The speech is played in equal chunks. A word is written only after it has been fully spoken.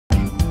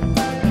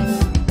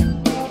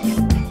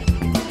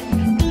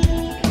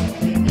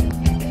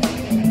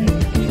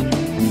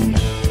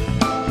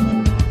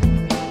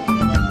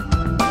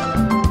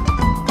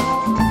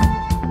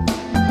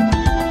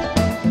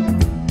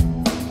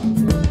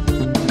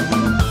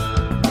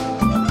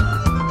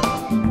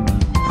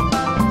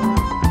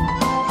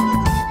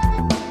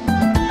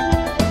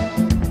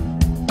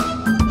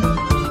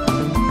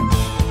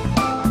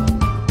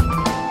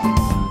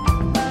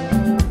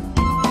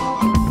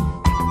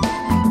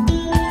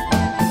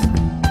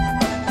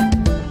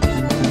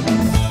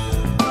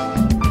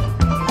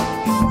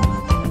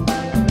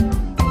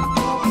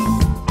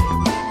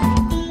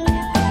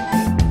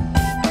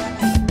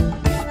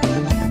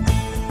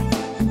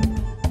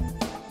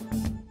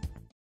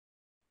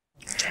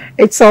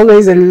It's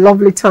always a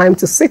lovely time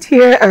to sit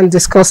here and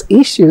discuss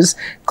issues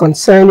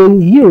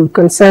concerning you,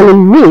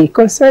 concerning me,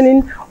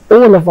 concerning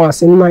all of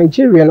us in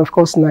Nigeria, and of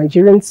course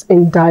Nigerians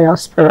in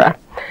diaspora.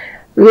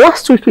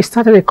 Last week we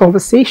started a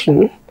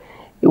conversation.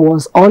 It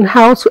was on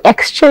how to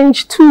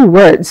exchange two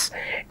words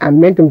and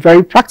make them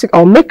very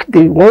practical, or make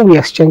the one we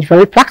exchange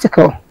very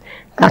practical.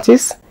 That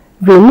is,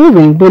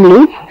 removing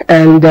bullying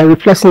and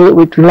replacing it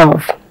with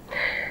love.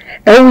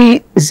 And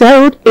we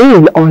zeroed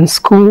in on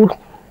school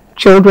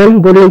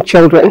children bullying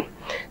children,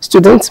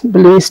 students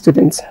bullying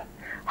students.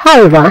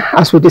 However,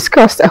 as we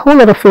discussed, a whole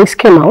lot of things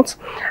came out,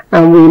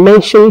 and we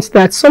mentioned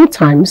that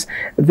sometimes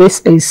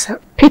this is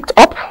picked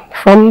up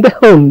from the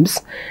homes.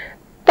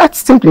 That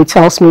simply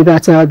tells me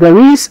that there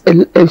is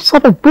a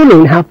sort of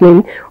bullying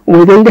happening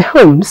within the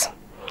homes.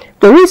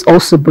 There is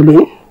also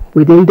bullying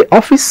within the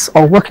office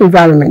or work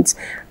environment.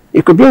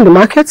 It could be in the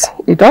market.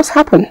 It does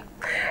happen.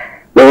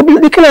 We'll be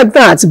looking at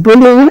that,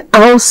 bullying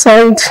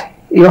outside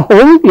your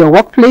home, your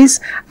workplace,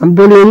 and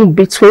bullying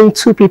between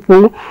two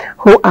people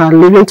who are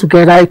living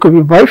together. It could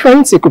be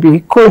boyfriends, it could be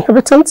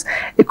co-inhabitants,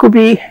 it could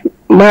be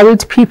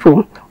married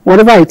people,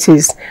 whatever it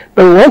is.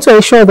 But we want to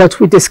ensure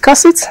that we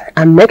discuss it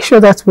and make sure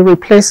that we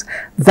replace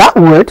that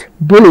word,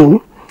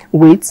 bullying,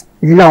 with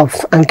love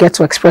and get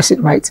to express it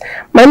right.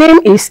 My name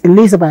is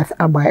Elizabeth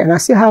Abai, and I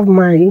still have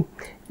my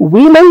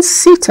women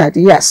seated.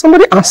 Yes,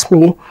 somebody asked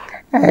me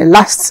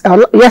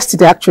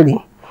yesterday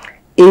actually,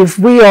 if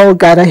we all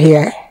gather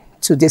here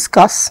to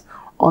discuss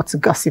or to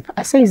gossip.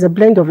 I say it's a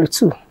blend of the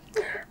two,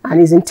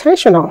 and it's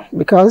intentional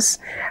because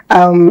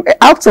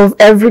out of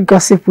every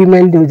gossip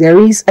women do, there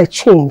is a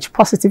change,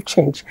 positive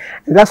change,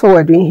 and that's what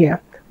we're doing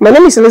here. My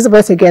name is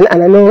Elizabeth again,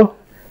 and I know,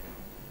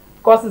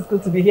 of course, it's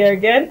good to be here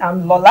again.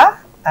 I'm Lola,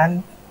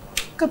 and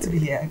good to be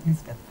here,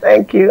 Elizabeth.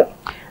 Thank you.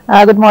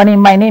 Good morning.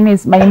 My name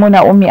is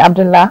Maimuna Umi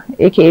Abdullah,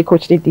 aka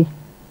Coach Didi.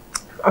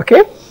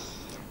 Okay.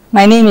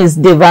 My name is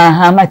Deva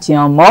Hamat,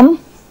 your mom.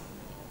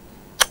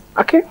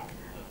 Okay.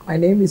 My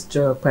name is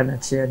Joe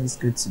Panachi, and it's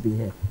good to be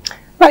here.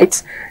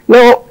 Right.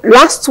 Now,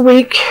 last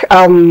week,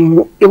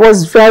 it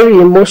was very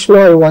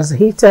emotional. It was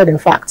heated. In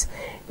fact,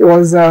 it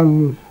was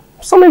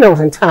something that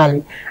was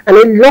entirely, and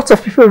a lot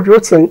of people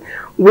wrote in.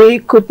 We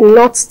could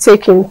not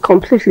take in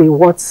completely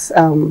what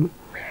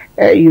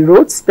you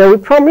wrote, but we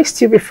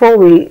promised you before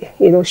we,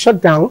 shut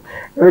down,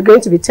 we're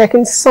going to be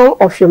taking some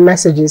of your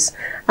messages.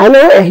 I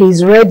know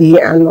he's ready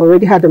and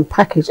already had them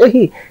packaged.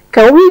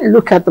 Can we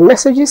look at the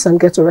messages and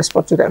get to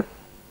respond to them?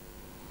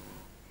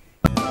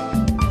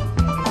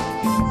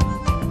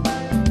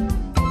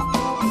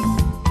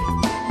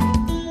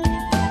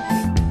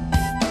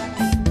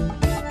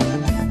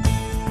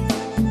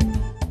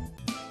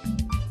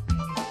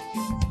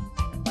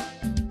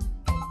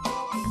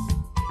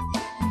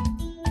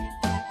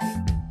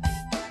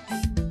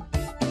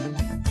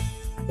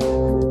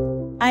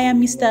 I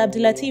am Mr.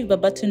 Abdulateef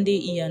Babatunde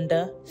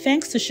Iyanda.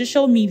 Thanks to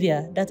social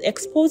media that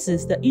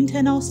exposes the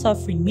internal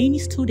suffering many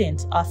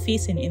students are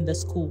facing in the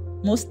school,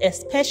 most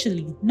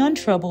especially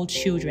non-troubled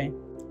children.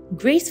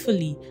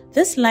 Gracefully,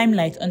 this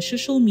limelight on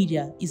social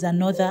media is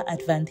another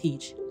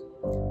advantage.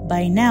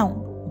 By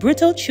now,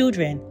 brutal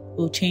children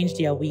will change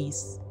their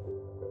ways.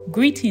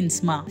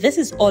 Greetings, ma. This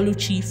is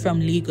Oluchi from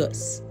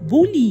Lagos.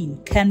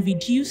 Bullying can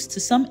reduce to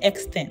some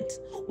extent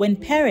when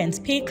parents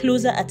pay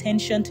closer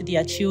attention to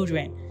their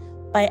children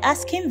by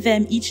asking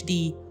them each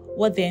day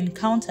what they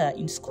encounter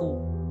in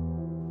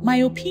school. My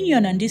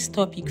opinion on this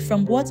topic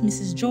from what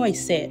Mrs. Joy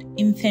said,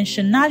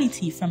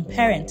 intentionality from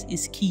parents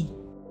is key.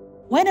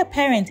 When a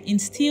parent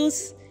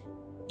instills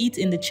it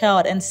in the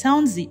child and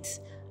sounds it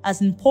as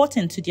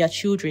important to their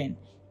children,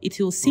 it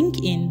will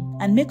sink in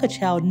and make a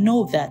child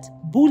know that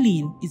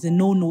bullying is a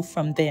no-no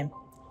from them.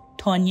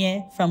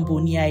 Tonye from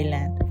Bonny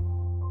Island.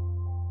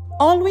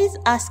 Always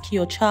ask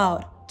your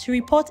child to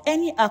report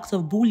any act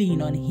of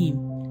bullying on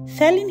him.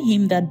 Telling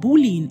him that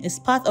bullying is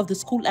part of the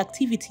school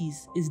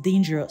activities is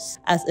dangerous,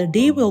 as a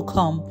day will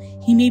come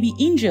he may be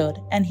injured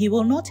and he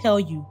will not tell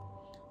you,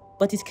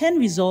 but it can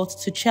result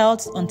to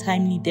child's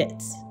untimely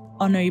death.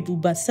 Honorable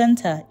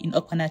Basanta in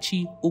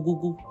Okanachi,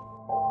 Ogugu.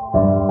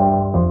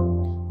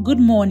 Good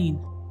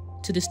morning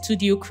to the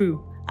studio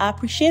crew. I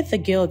appreciate the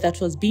girl that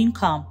was being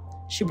calm.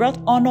 She brought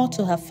honor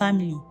to her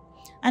family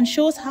and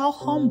shows how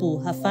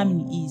humble her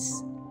family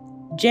is.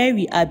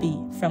 Jerry Abbey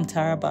from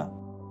Taraba.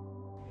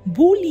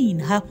 Bullying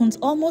happens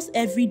almost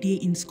every day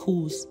in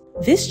schools.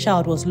 This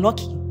child was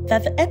lucky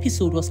that the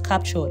episode was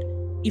captured.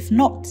 If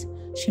not,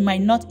 she might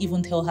not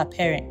even tell her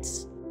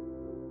parents.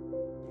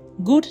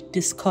 Good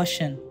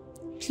discussion.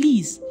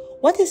 Please,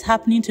 what is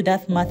happening to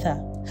that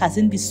matter?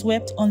 Hasn't been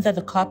swept under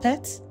the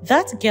carpet?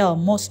 That girl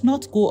must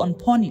not go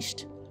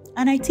unpunished.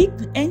 And I think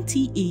the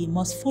NTA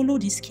must follow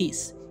this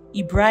case.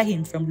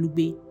 Ibrahim from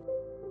Lube.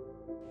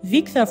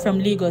 Victor from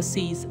Lagos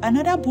says,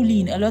 another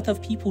bullying a lot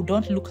of people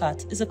don't look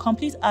at is a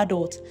complete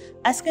adult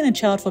asking a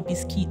child for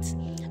biscuits,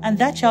 and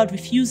that child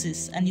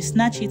refuses and you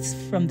snatch it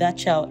from that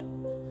child.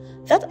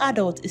 That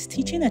adult is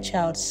teaching a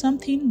child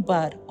something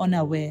bad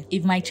unaware.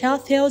 If my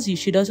child tells you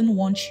she doesn't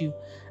want you,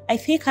 I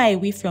take her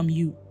away from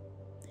you.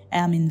 I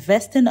am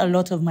investing a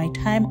lot of my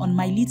time on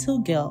my little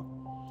girl,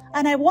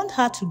 and I want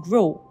her to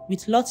grow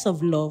with lots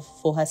of love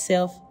for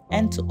herself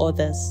and to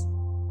others.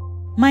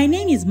 My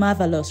name is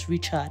Marvelous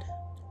Richard.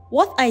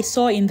 What I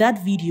saw in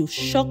that video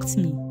shocked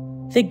me.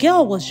 The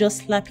girl was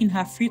just slapping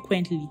her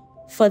frequently.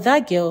 For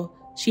that girl,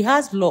 she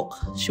has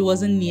luck she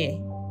wasn't near.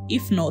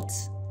 If not,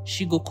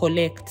 she go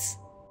collect.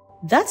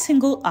 That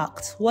single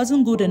act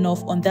wasn't good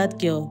enough on that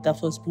girl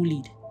that was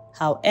bullied.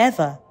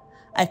 However,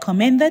 I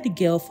commended the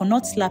girl for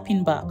not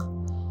slapping back.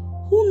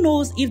 Who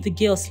knows if the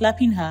girl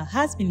slapping her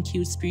has been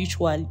killed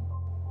spiritually?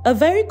 A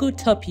very good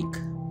topic.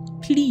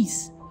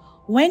 Please,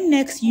 when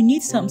next you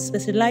need some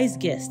specialized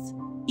guest,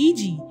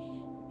 e.g.,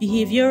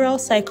 behavioral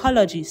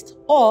psychologist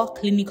or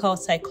clinical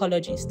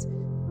psychologist,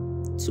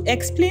 to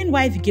explain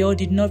why the girl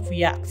did not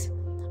react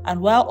and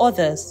while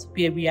others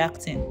were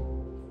reacting.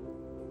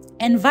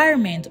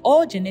 Environment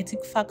or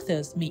genetic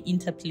factors may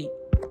interplay.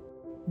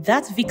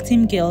 That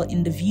victim girl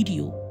in the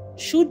video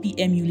should be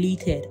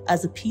emulated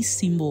as a peace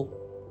symbol.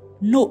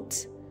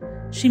 Note,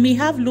 she may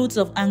have loads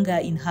of anger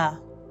in her.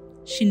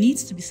 She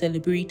needs to be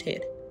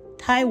celebrated.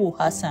 Taiwo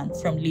Hassan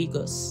from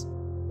Lagos.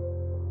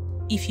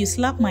 If you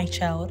slap my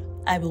child,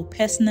 I will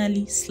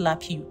personally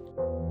slap you.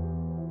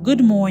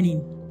 Good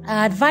morning.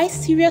 I advise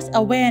serious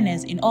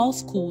awareness in all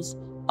schools,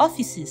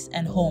 offices,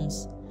 and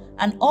homes,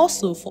 and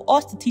also for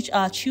us to teach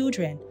our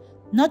children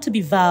not to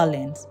be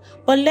violent,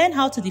 but learn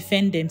how to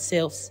defend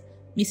themselves.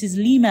 Mrs.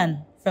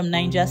 Lehman from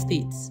Niger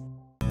State.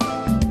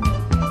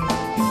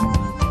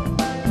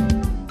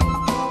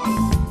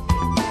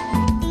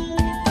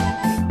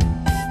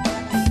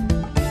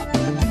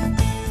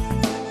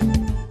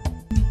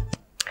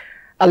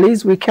 At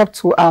least we kept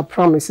to our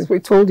promises. We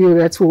told you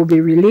that we'll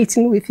be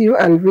relating with you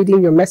and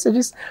reading your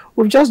messages.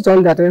 We've just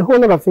done that. A whole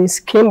lot of things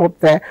came up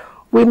there.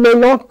 We may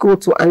not go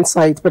to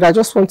answer it, but I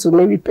just want to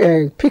maybe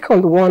pick on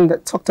the one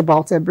that talked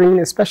about bringing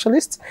a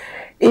specialist.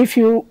 If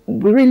you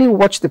really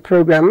watch the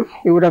program,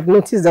 you would have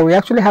noticed that we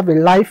actually have a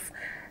life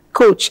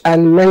coach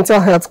and mental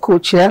health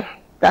coach here.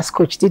 That's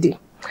Coach Didi.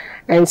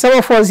 And some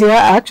of us here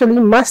are actually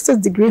master's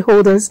degree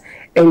holders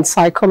in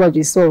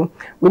psychology. So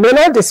we may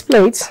not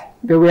display it,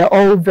 but we are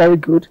all very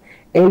good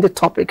in the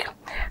topic.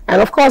 And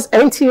of course,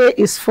 NTA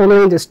is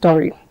following the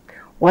story.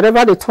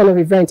 Whatever the turn of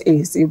event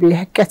is, you'll be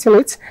getting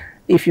it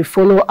if you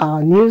follow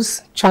our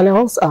news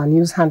channels, our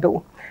news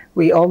handle.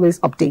 We always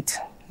update.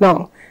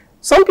 Now,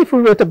 some people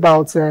wrote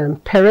about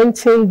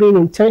parenting being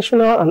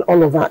intentional and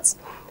all of that.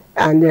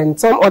 And then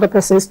some other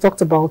persons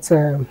talked about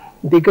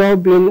the girl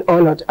being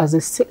honored as a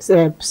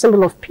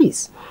symbol of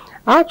peace.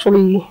 I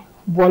actually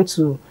want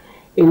to,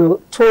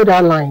 toe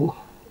that line,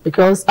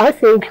 because I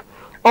think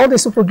all the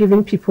super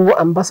giving people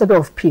ambassador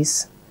of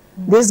peace.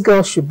 This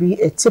girl should be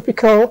a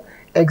typical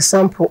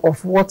example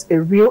of what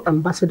a real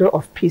ambassador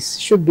of peace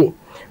should be.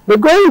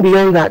 But going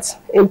beyond that,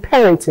 in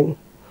parenting,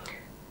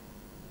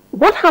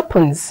 what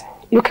happens?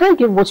 You can't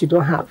give what you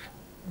don't have.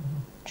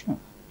 True.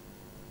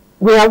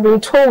 We have been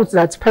told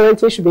that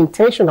parenting should be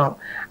intentional,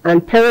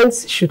 and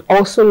parents should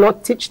also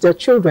not teach their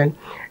children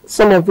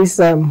some of these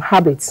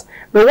habits.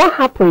 But what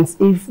happens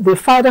if the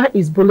father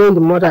is bullying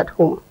the mother at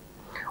home?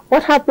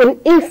 What happens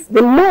if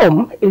the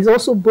mom is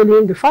also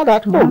bullying the father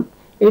at home?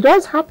 It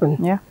does happen.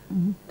 Yeah.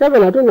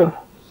 Devin, I don't know.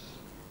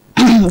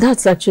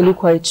 That's actually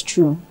quite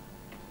true.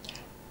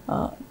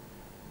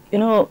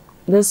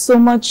 There's so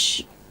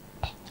much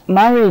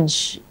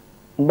marriage.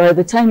 By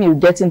the time you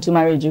get into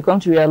marriage, you come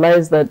to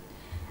realize that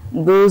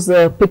those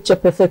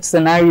picture-perfect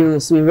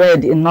scenarios we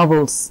read in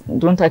novels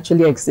don't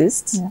actually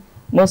exist. Yeah.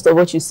 Most of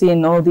what you see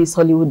in all these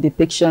Hollywood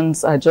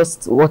depictions are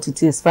just what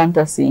it is,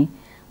 fantasy.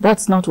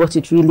 That's not what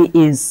it really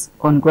is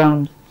on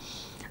ground.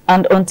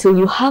 And until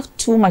you have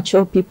two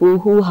mature people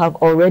who have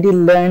already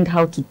learned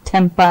how to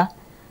temper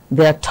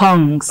their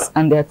tongues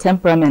and their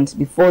temperament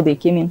before they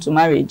came into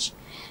marriage,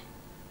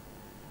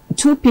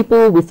 two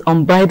people with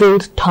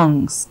unbridled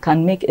tongues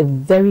can make a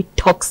very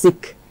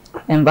toxic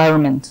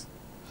environment.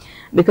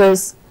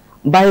 Because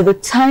by the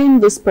time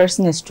this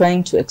person is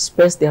trying to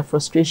express their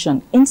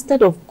frustration,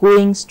 instead of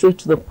going straight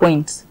to the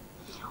point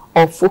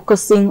or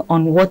focusing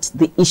on what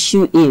the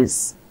issue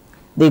is,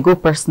 they go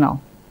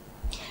personal.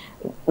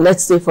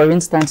 Let's say, for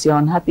instance, you're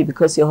unhappy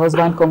because your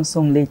husband comes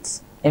home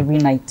late every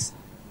night.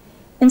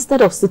 Instead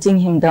of sitting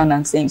him down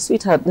and saying,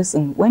 sweetheart,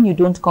 listen, when you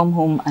don't come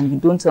home and you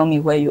don't tell me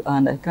where you are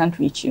and I can't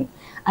reach you,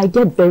 I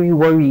get very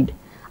worried.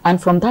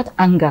 And from that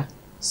anger,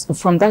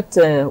 from that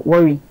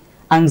worry,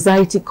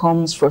 anxiety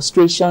comes,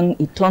 frustration,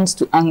 it turns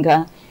to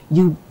anger.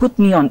 You put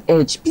me on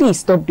edge. Please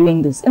stop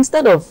doing this.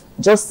 Instead of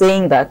just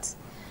saying that,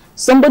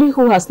 somebody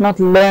who has not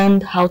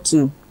learned how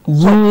to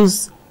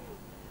use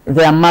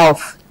their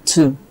mouth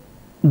to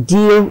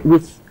deal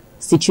with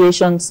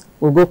situations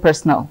will go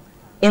personal.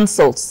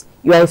 Insults.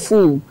 You are a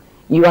fool.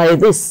 You are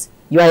this.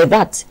 You are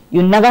that.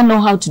 You never know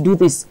how to do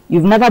this.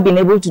 You've never been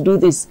able to do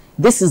this.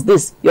 This is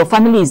this. Your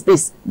family is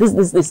this.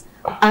 This.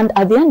 And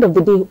at the end of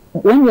the day,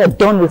 when you are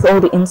done with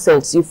all the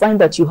insults, you find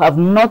that you have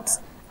not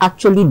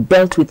actually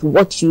dealt with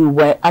what you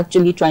were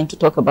actually trying to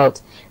talk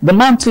about. The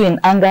man too in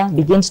anger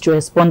begins to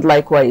respond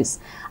likewise.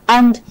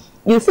 And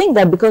You think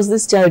that because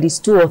this child is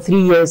 2 or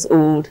 3 years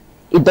old,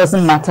 it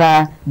doesn't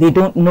matter, they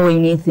don't know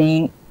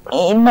anything.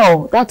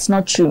 No, that's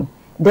not true.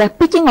 They're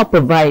picking up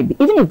a vibe,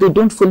 even if they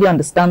don't fully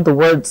understand the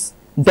words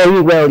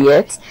very well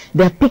yet.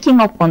 They're picking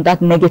up on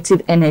that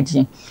negative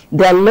energy.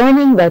 They're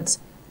learning that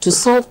to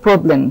solve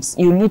problems,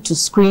 you need to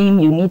scream,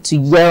 you need to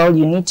yell,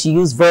 you need to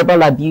use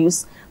verbal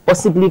abuse,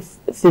 possibly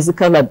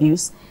physical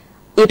abuse.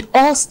 It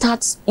all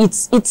starts,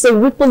 it's a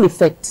ripple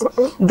effect.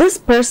 This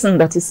person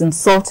that is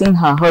insulting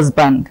her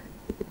husband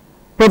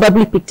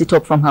probably picked it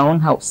up from her own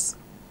house,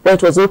 where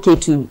it was okay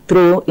to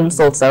throw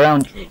insults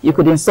around. You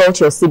could insult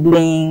your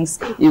siblings,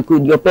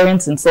 your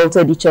parents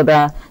insulted each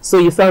other, so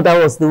you felt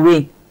that was the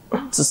way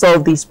to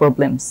solve these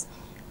problems.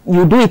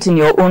 You do it in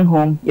your own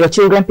home, your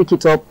children pick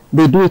it up,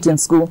 they do it in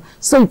school.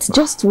 So it's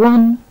just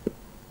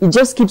it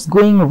just keeps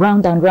going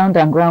round and round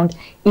and round.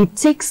 It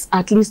takes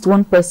at least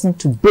one person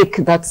to break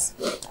that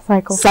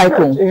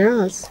cycle.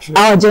 Yes.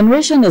 Our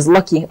generation is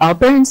lucky. Our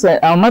parents,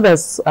 our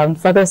mothers and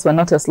fathers were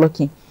not as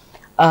lucky.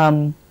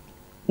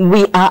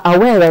 We are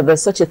aware that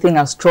there's such a thing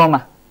as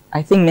trauma.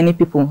 I think many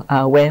people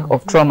are aware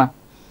of trauma.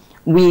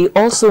 We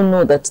also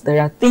know that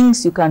there are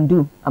things you can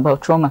do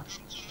about trauma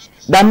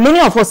that many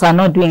of us are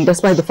not doing,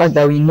 despite the fact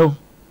that we know.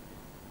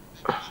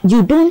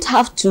 You don't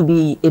have to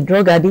be a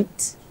drug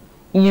addict.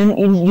 You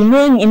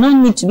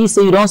don't need to be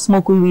say you don't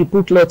smoke, we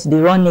put lot, they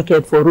run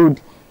naked for road.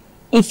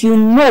 If you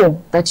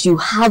know that you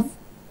have,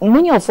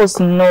 many of us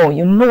know,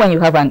 when you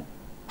have an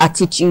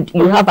attitude,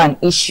 you have an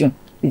issue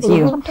with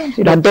you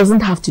that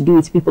doesn't have to do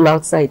with people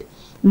outside.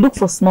 Look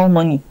for small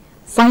money.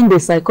 Find a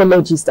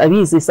psychologist, maybe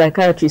he's a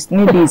psychiatrist,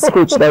 maybe he's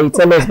coach that will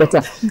tell us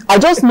better. I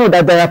just know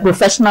that there are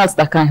professionals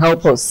that can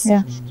help us.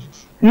 Yeah.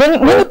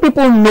 Many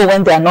people know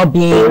when they are not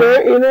being...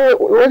 You know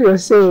what you're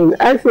saying.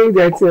 I think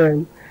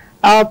that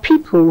our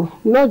people,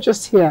 not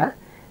just here,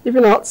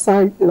 even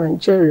outside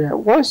Nigeria,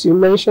 once you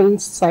mention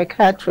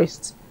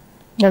psychiatrists,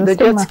 they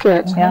get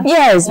scared. Yeah.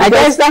 Yes, I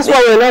guess that's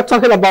why we're not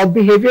talking about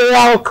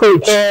behavioral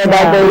coach.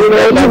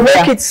 That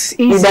make it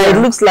easier. That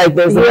it looks like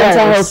there's a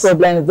mental health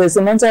problem. If there's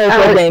a mental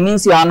health problem, it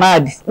means you are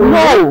mad.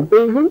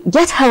 No,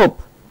 get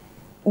help.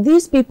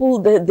 These people,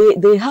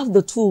 they have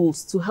the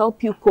tools to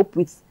help you cope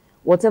with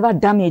whatever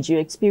damage you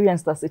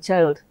experienced as a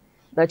child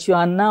that you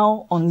are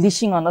now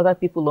unleashing on other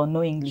people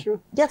unknowingly. Sure.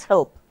 Get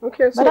help.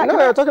 Okay, so now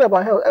we're talking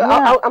about health.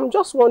 I'm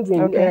just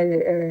wondering,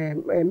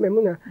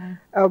 Memuna,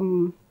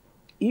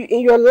 in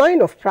your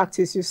line of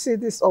practice, you see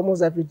this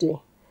almost every day.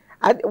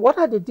 What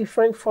are the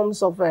different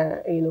forms of,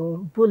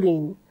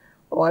 bullying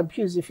or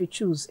abuse, if you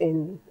choose,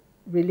 in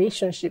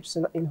relationships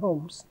in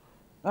homes?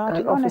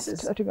 To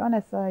be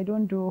honest, I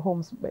don't do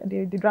homes.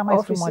 The drama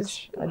is too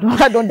much.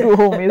 I don't do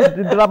home. It's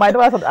the drama.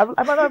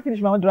 I've never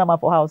finished my own drama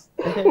for house.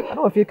 Okay. I don't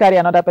know if you carry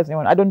another person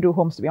on. I don't do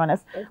homes, to be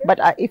honest. Okay. But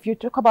if you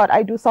talk about,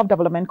 I do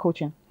self-development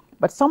coaching.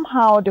 But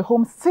somehow the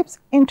home slips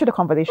into the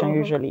conversation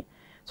usually.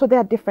 So there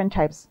are different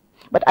types.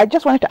 But I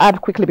just wanted to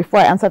add quickly before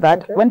I answer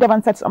that. Okay. When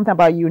Devon said something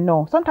about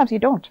sometimes you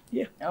don't.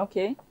 Yeah.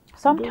 Okay.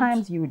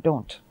 Sometimes you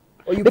don't.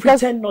 Or you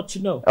pretend not to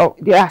know. Oh,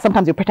 yeah,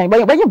 sometimes you pretend.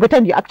 When you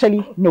pretend, you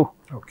actually know.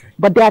 Okay.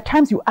 But there are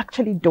times you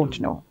actually don't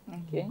know.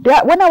 Okay.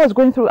 When I was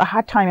going through a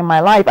hard time in my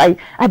life,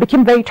 I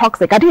became very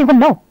toxic. I didn't even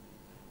know.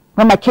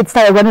 When my kids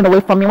started running away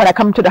from me, when I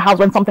come to the house,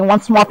 when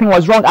one small thing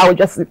was wrong, I would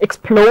just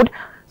explode.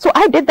 So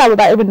I did that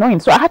without even knowing.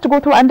 So I had to go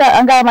through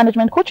anger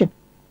management coaching.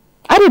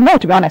 I didn't know,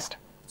 to be honest.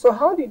 So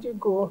how did you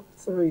go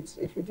through it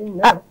if you didn't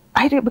know?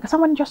 I did because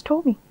someone just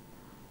told me.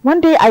 One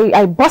day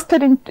I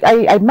busted in.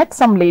 I met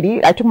some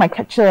lady. I took my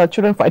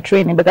children for a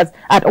training because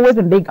I'd always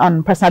been big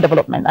on personal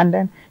development. And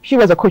then she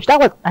was a coach.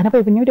 I never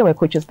even knew there were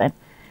coaches then.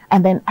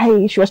 And then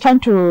she was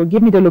trying to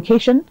give me the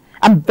location.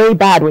 I'm very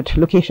bad with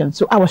locations,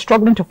 so I was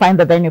struggling to find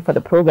the venue for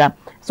the program.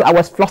 So I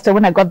was flustered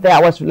when I got there.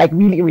 I was like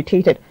really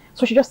irritated.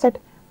 So she just said,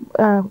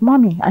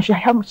 "Mommy," and she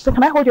said,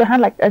 "Can I hold your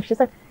hand?" She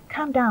said,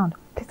 "Calm down.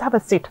 Please have a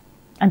seat."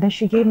 And then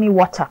she gave me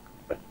water,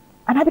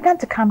 and I began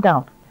to calm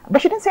down.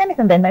 But she didn't say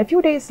anything then. A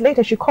few days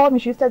later, she called me.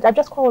 She said, "I've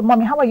just called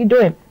Mommy. How are you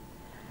doing?"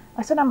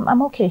 I said,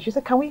 I'm okay. She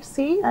said, "Can we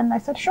see?" And I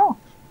said, "Sure."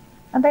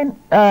 And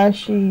then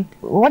she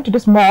went to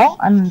this mall,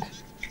 and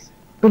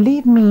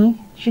believe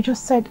me, she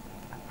just said,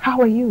 "How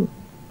are you?"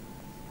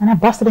 And I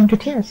busted into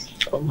tears.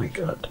 Oh my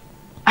God.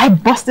 I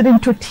busted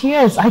into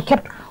tears. I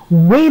kept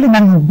wailing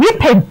and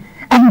weeping.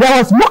 And there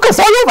was mucus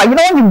all over. You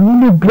know when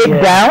you really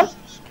break down?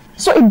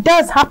 So it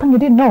does happen. You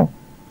didn't know.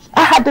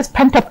 I had this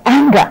pent-up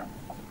anger.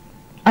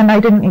 And I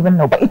didn't even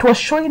know. But it was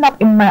showing up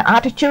in my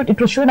attitude.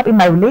 It was showing up in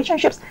my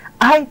relationships.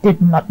 I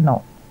did not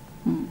know.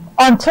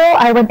 Until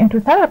I went into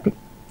therapy.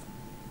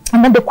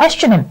 And then the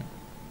questioning.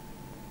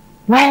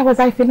 Why was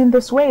I feeling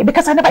this way?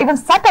 Because I never even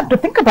sat down to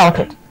think about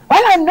it.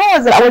 All I know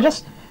is that I was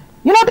just,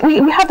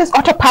 we have this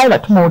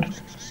autopilot mode.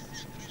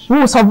 We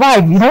will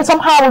survive,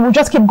 somehow we will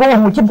just keep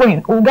going,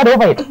 we'll get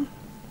over it.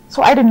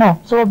 So I didn't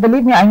know. So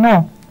believe me, I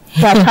know.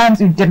 There are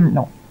times you didn't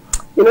know.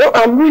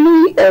 I'm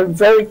really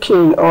very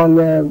keen on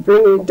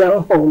bringing it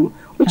down home,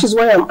 which is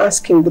why I'm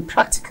asking the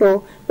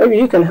practical. Maybe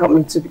you can help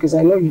me too, because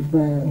I know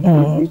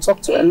you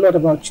talked a lot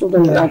about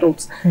children and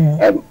adults.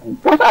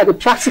 What are the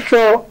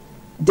practical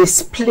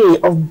display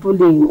of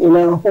bullying in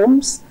our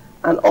homes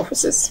and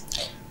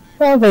offices?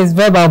 Well, there's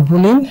verbal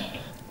bullying.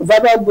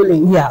 Verbal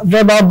bullying? Yeah,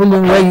 verbal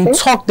bullying where you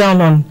talk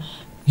down on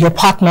your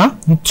partner,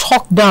 you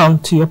talk down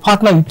to your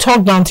partner, you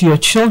talk down to your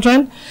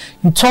children,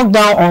 you talk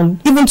down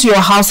on even to your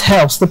house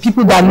helps, the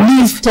people that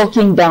live.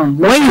 Talking down.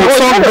 When you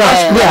talk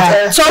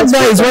down, talk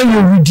down is when you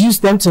reduce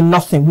them to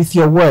nothing with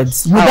your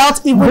words,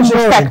 without even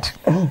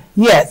knowing.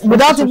 Yes,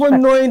 without even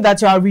knowing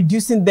that you are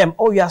reducing them.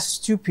 Oh, you are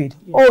stupid.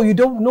 Oh, you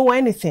don't know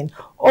anything.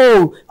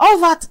 Oh, all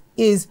that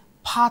is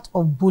part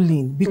of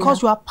bullying,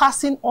 because you are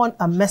passing on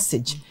a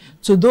message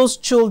to those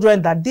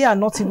children that they are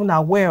not even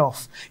aware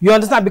of. You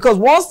understand? Because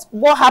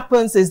what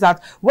happens is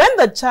that when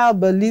the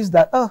child believes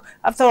that, oh,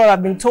 after all,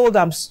 I've been told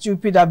I'm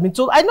stupid, I've been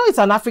told, I know it's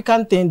an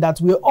African thing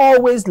that we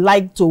always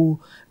like to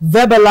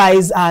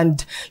verbalize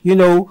and, you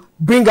know,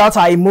 bring out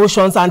our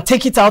emotions and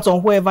take it out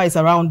on whoever is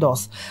around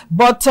us.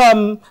 But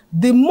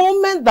the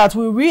moment that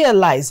we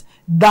realize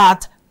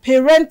that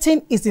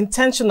parenting is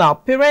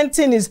intentional.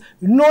 Parenting is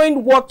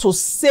knowing what to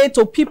say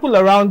to people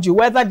around you,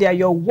 whether they are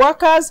your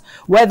workers,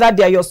 whether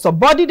they are your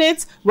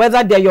subordinates,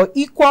 whether they are your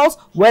equals,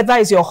 whether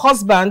it's your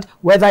husband,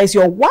 whether it's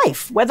your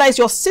wife, whether it's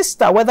your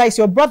sister, whether it's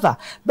your brother.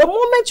 The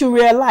moment you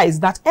realize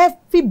that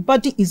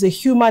everybody is a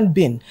human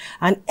being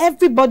and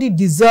everybody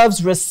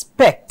deserves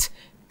respect,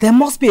 there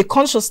must be a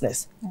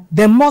consciousness.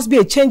 There must be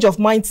a change of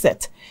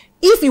mindset.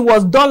 If it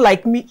was done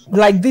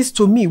like this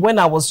to me when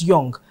I was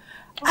young,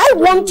 I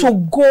want to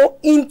go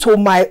into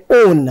my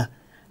own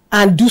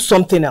and do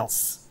something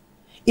else.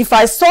 If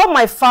I saw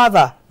my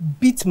father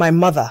beat my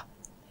mother,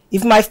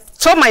 if I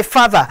saw my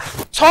father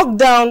talk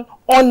down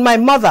on my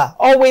mother,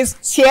 always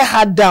tear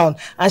her down,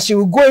 and she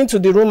will go into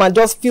the room and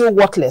just feel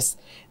worthless,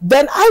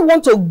 then I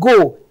want to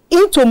go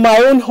into my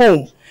own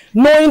home,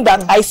 knowing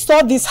that I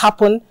saw this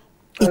happen.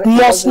 It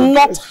must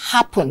not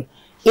happen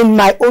in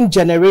my own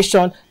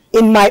generation,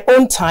 in my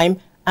own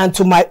time, and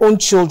to my own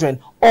children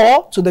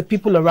or to the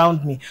people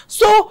around me.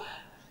 So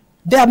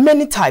there are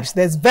many types.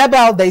 There's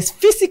verbal, there's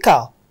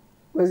physical,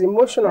 there's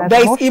emotional.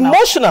 There's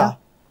emotional. Yeah.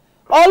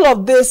 All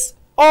of this,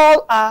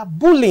 all are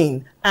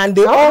bullying, and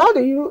they all. How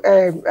do you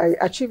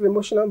achieve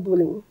emotional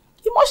bullying?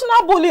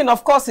 Emotional bullying,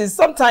 of course, is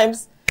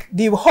sometimes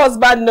the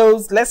husband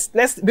knows.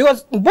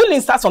 Because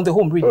bullying starts from the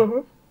home,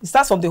 really. It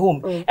starts from the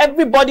home.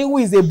 Everybody who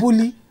is a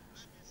bully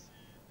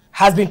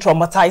has been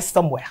traumatized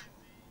somewhere.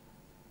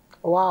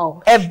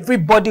 Wow.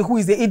 Everybody who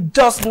is it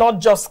does not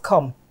just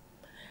come.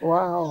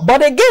 Wow.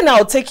 But again,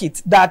 I'll take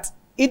it that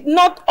it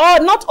not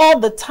all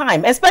the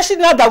time, especially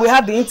now that we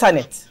have the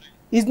internet.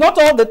 It's not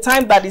all the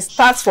time that it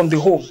starts from the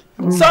home.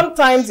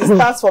 Sometimes it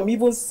starts from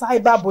even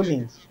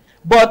cyberbullying.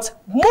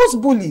 But most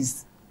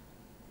bullies,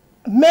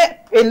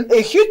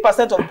 a huge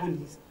percent of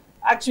bullies,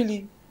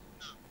 actually,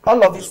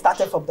 all of it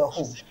started from the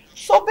home.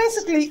 So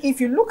basically, if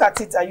you look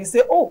at it and you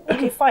say, oh,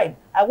 okay, fine,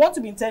 I want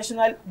to be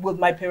intentional with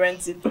my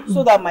parenting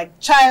so that my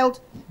child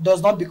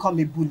does not become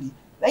a bully,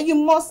 then you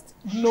must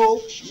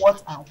know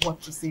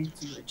what to say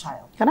to your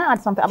child. Can I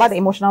add something about the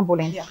emotional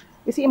bullying? Yeah.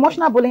 You see,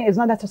 emotional bullying is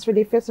not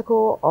necessarily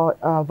physical or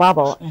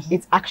verbal,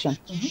 it's action.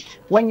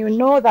 When you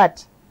know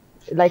that,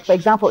 like for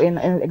example,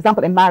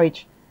 in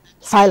marriage,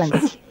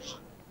 silence.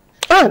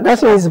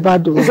 That's why it's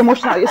bad. It's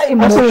emotional. It's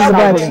emotional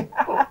bullying.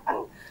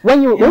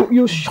 When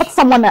you shut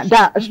someone out,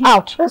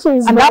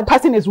 and that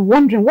person is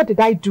wondering, what did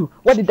I do?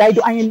 What did I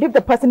do? And you leave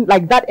the person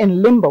like that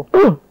in limbo.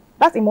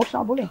 That's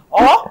emotional bullying.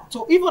 Or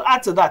to even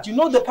add to that, you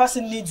know the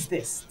person needs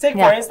this. Take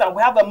for instance,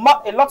 we have a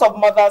lot of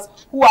mothers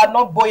who are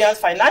not buoyant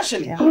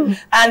financially.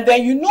 And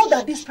then you know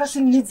that this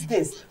person needs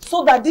this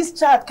so that this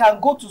child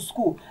can go to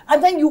school.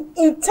 And then you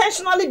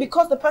intentionally,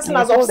 because the person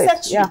has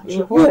upset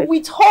you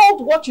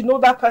withhold what you know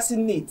that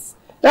person needs.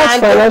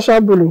 That's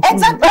financial bullying.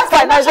 Exactly, that's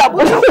financial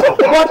bullying.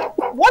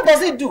 But what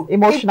does it do?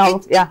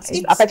 Emotional,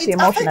 it affects you emotionally. It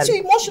affects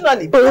you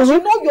emotionally because you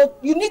know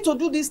you need to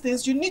do these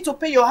things. You need to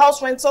pay your house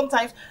rent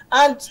sometimes,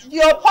 and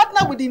your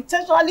partner would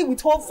intentionally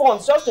withhold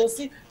funds just to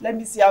see. Let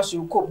me see how she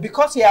will cope,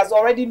 because he has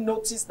already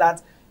noticed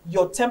that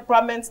your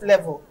temperament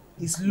level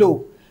is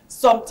low.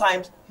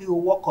 Sometimes he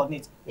will work on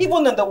it,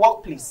 even in the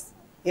workplace.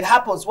 It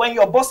happens when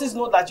your bosses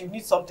know that you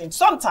need something.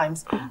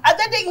 Sometimes, and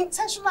then they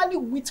intentionally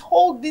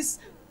withhold this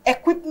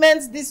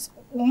equipment, this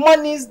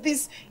monies,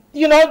 this,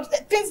 you know,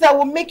 things that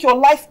will make your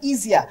life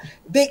easier.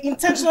 They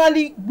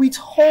intentionally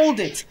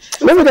withhold it.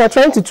 Maybe they're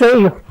trying to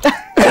train you. To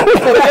be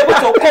able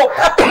to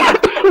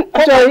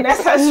cope.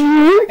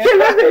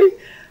 Necessary.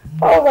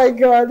 Oh my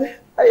God.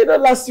 You know,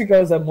 last week I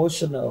was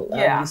emotional.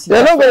 Yeah.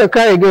 You're not going to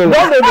cry again. No.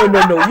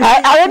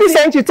 I already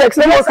sent you text.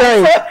 No more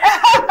crying.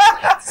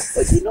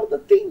 But you know, the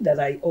thing that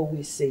I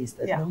always say is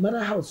that no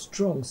matter how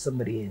strong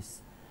somebody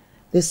is,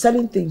 there's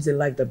certain things in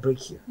life that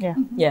break you.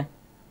 Yeah.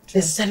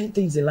 There's certain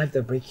things in life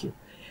that break you.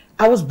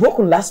 I was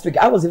broken last week.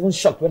 I was even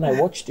shocked when I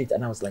watched it,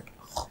 and I was like,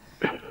 oh,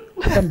 I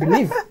can't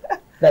believe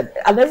that.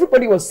 And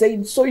everybody was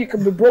saying, so you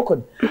can be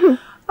broken.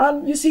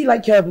 And you see,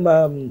 like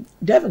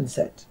Devin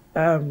said,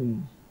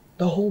 the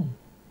home.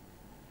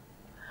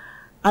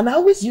 And I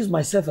always use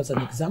myself as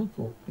an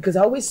example, because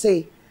I always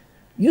say,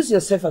 use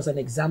yourself as an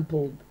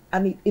example,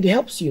 and it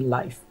helps you in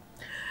life.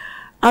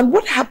 And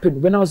what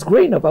happened when I was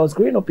growing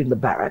up in the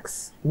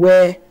barracks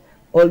where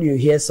all you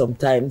hear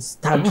sometimes,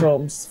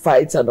 tantrums,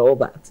 fights and all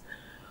that.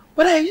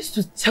 But I used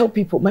to tell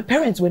people, my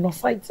parents were not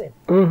fighting.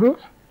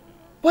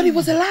 But it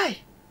was a lie.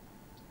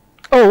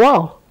 Oh,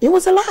 wow. It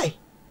was a lie.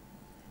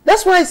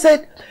 That's why I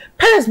said,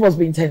 parents must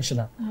be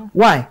intentional.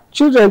 Why?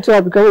 Children too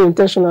are becoming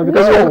intentional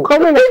because we are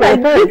coming up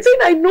with the thing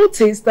I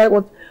noticed that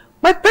what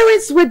my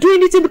parents were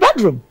doing it in the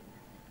bedroom.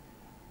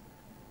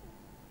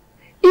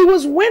 It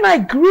was when I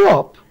grew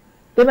up,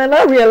 then I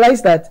now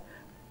realized that,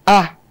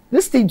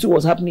 this thing too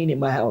was happening in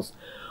my house.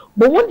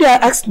 But one day I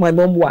asked my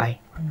mom why.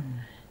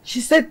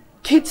 She said,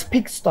 kids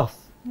pick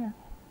stuff.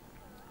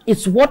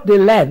 It's what they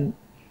learn.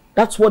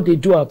 That's what they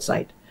do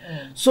outside.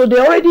 So they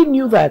already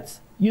knew that,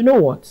 you know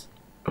what?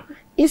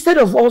 Instead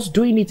of us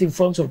doing it in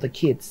front of the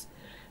kids,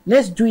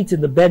 let's do it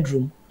in the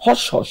bedroom,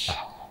 hush hush.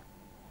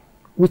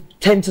 We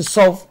tend to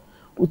solve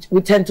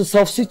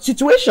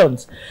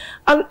situations.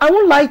 And I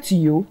won't lie to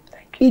you,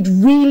 it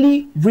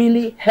really,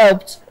 really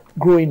helped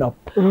growing up.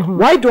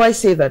 Why do I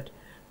say that?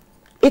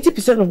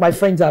 80% of my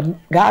friends are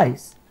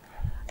guys.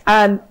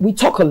 And we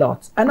talk a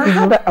lot. And I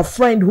had a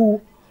friend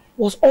who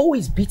was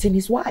always beating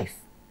his wife.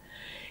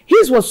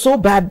 His was so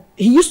bad,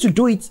 he used to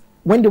do it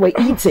when they were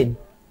eating.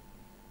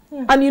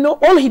 And you know,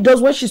 all he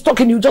does when she's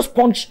talking, you just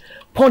punch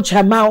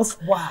her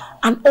mouth. Wow.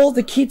 And all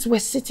the kids were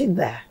sitting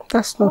there.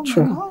 That's not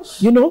true.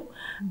 You know?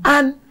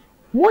 And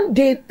one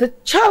day, the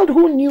child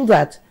who knew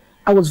that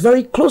I was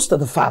very close to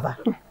the father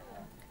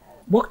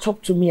walked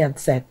up to me and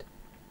said,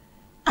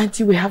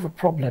 Auntie, we have a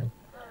problem.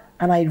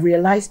 And I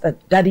realized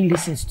that Daddy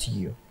listens to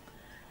you.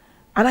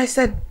 And I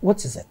said,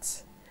 what is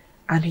it?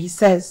 And he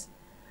says,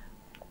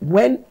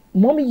 when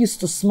Mommy used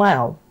to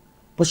smile,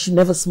 but she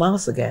never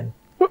smiles again.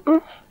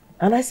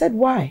 And I said,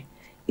 why?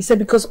 He said,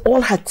 because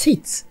all her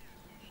teeth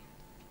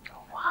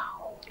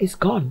is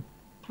gone.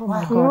 Oh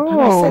my God.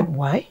 And I said,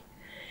 why?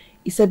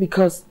 He said,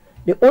 because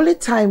the only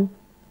time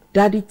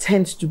Daddy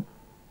tends to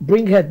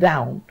bring her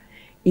down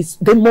is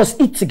they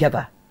must eat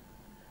together.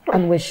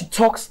 And when she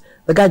talks,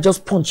 the guy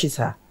just punches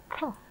her.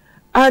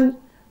 And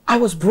I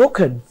was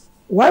broken.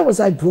 Why was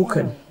I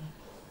broken?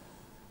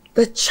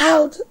 The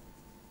child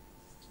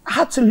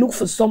had to look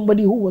for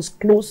somebody who was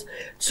close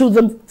to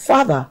the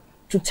father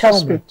to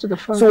tell me.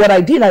 So what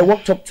I did, I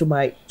walked up to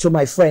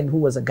my friend who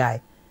was a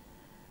guy.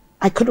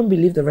 I couldn't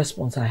believe the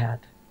response I had.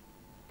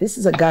 This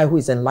is a guy who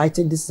is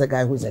enlightened. This is a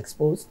guy who is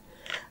exposed.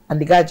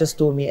 And the guy just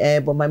told me,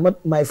 but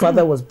my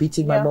father was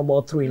beating my mom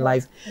all through in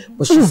life,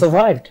 but she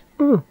survived.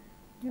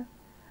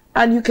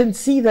 And you can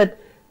see that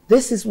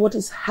this is what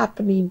is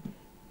happening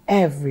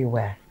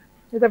everywhere.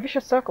 It's a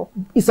vicious circle.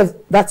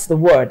 That's the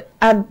word.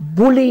 And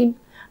bullying,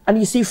 and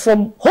you see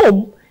from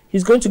home,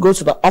 he's going to go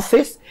to the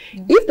office.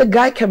 If the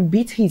guy can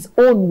beat his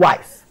own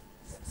wife,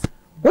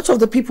 what of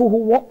the people who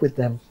work with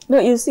them? No,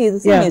 you see, the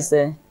thing is,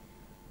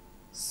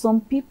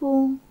 some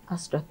people are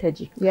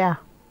strategic. Yeah.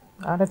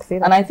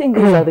 And I think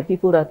these are the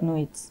people that know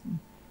it.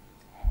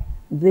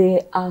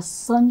 They are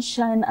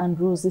sunshine and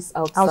roses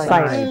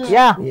outside.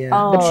 Yeah.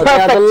 Oh, they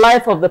are the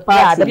life of the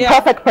party. The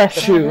perfect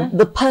person. True.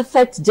 The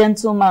perfect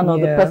gentleman or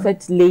the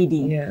perfect lady.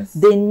 Yes.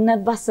 They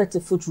never set a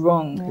foot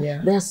wrong.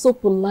 Yeah. They are so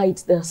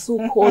polite. They are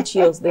so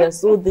courteous. They are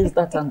so this,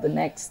 that, and the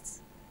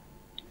next.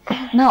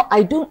 Now,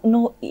 I don't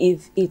know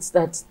if it's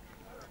that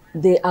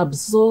they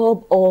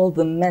absorb all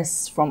the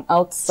mess from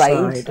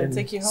outside.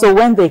 So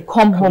when they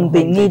come home,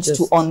 they need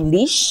to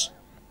unleash.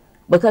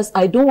 Because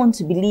I don't want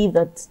to believe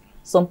that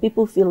some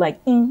people feel like,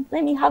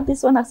 let me have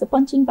this one as a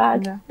punching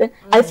bag.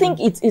 I think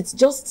it's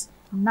just,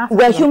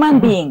 we're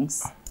human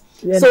beings.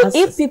 So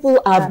if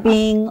people are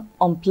being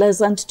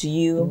unpleasant to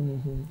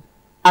you,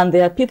 and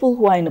there are people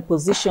who are in a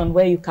position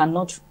where you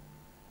cannot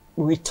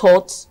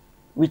retort,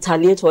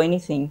 retaliate or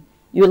anything,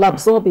 you'll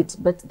absorb it,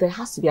 but there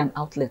has to be an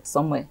outlet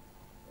somewhere.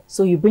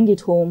 So you bring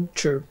it home.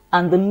 True.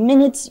 And the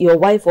minute your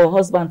wife or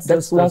husband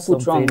sets one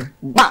foot wrong,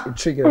 bam,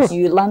 triggers.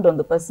 You land on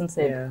the person's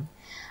head. Yeah.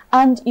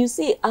 And you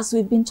see, as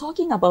we've been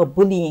talking about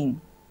bullying,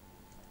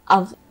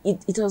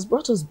 it has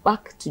brought us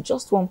back to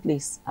just one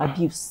place,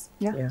 abuse.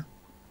 Yeah.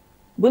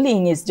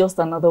 Bullying is just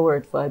another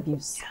word for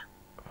abuse.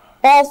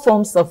 All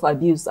forms of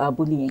abuse are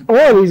bullying.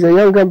 One is a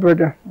younger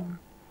brother.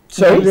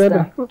 Sorry? The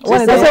other.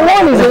 One is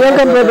a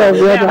younger brother of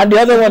the other. And the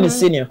other one is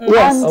senior.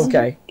 Yes. And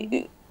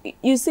Okay.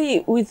 You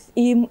see, with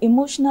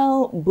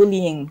emotional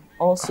bullying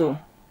also,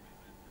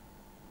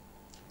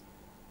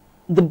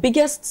 the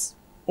biggest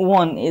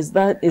one is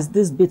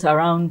this bit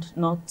around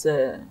not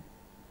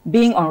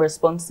being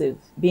unresponsive,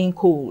 being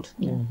cold,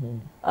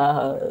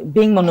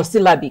 being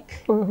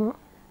monosyllabic.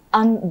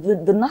 And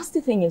the nasty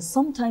thing is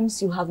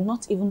sometimes you have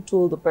not even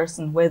told the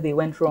person where they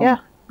went wrong. Yeah,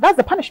 that's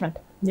the punishment.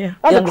 Yeah.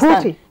 That's the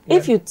cruelty.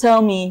 If you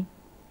tell me,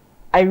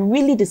 I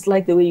really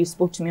dislike the way you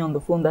spoke to me on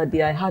the phone that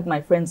day. I had my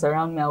friends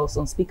around me. I was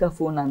on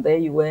speakerphone and there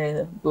you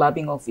were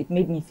blabbing off. It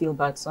made me feel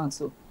bad, so and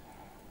so.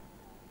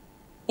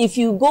 If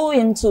you go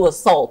into a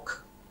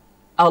sulk,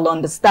 I'll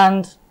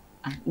understand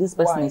this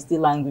person is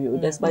still angry,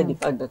 despite the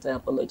fact that I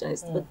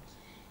apologized. But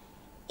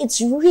it's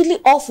really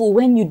awful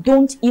when you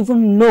don't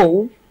even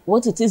know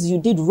what it is you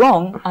did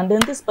wrong, and then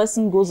this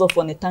person goes off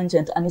on a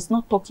tangent and is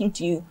not talking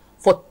to you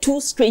for 2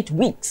 straight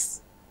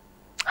weeks.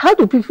 How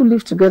do people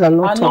live together and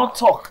not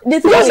talk?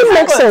 It doesn't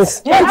make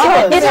sense. It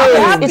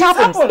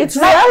happens. It's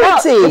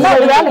reality. It's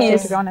reality,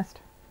 to be honest.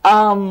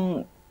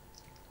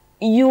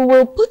 You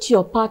will put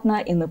your partner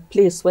in a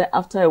place where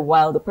after a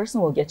while the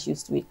person will get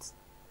used to it.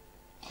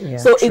 Yeah,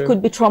 so true. it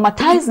could be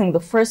traumatizing the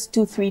first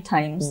 2-3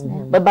 times,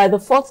 but by the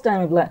 4th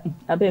time, you'll be like,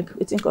 I beg,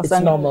 it's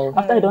normal.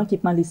 After I don't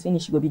keep my list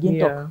finish, you will begin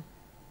talk.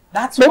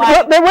 That's but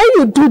why. But when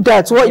you do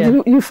that,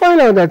 you find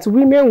out that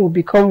women will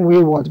become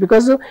wayward,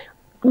 because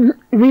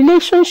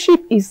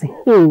relationship is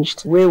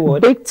hinged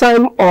big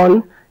time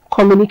on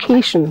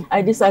communication.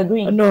 I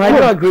disagree. No, I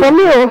don't agree. For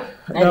me,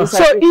 I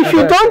so if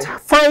you don't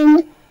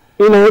find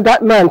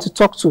that man to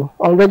talk to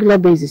on regular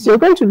basis, you're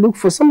going to look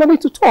for somebody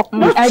to talk.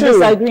 I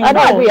disagree. I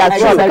don't agree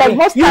as well, because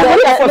most You times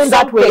look they're for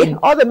that way. something.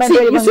 All the men See,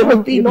 don't you see the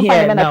even thing find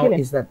here men now appealing.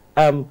 is that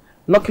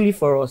luckily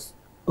for us,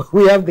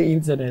 we have the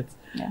internet.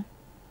 Yeah.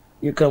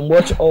 You can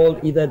watch all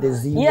either the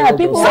Z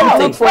people or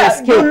something. look for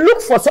escape. You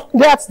look for something.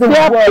 That's the word.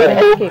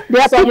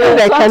 There are people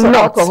that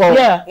cannot.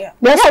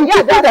 There are some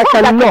people that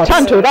cannot.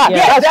 Turn to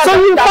that. So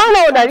you find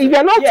out that if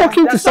you're not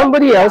talking to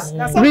somebody else,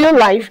 real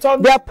life,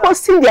 they are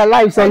posting their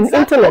lives on the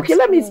internet. Okay,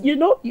 let me.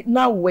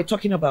 Now we're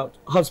talking about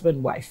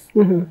husband, wife,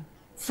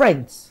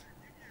 friends.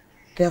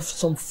 There are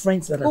some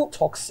friends that are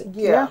toxic.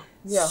 Yeah.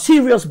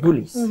 Serious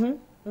bullies.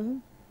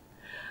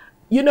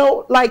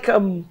 Like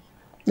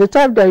the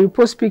type that you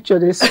post picture,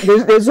 they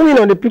zoom in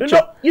on the picture.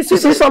 No, you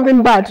see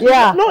something bad.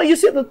 Yeah. No, you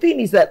see, the thing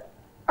is that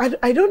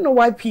I don't know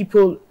why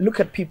people look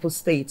at people's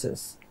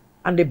status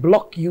and they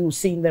block you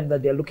seeing them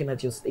that they're looking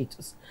at your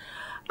status.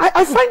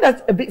 I find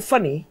that a bit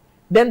funny.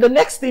 Then the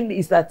next thing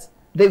is that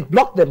they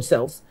block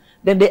themselves.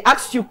 Then they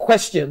ask you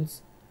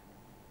questions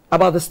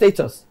about the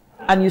status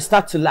and you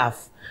start to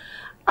laugh.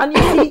 And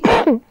you see,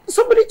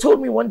 somebody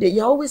told me one day,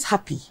 you're always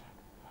happy.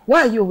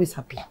 Why are you always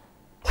happy?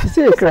 Is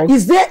it a crime?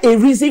 Is there a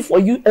reason for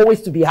you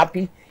always to be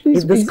happy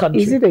in this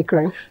country? Is it a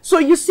crime? So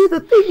you see, the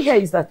thing here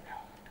is that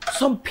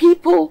some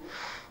people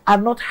are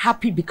not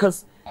happy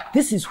because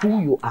this is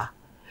who you are.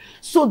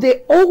 So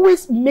they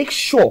always make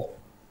sure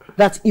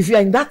that if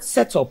you're in that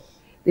setup,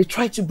 they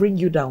try to bring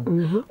you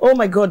down. Oh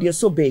my God, you're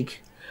so big.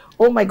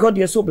 Oh my God,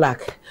 you're so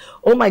black.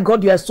 Oh my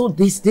God, you are so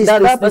this.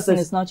 That person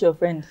is not your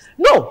friend.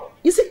 No.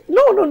 You see,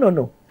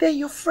 no. They're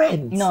your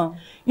friends. No.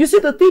 You see,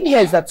 the thing here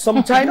is that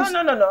sometimes...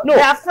 No.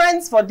 They are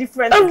friends for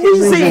different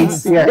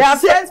occasions. Yeah. They are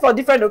friends for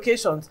different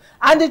occasions.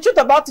 And the truth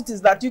about it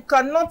is that you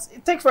cannot...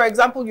 Take, for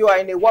example, you are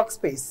in a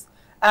workspace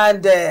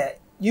and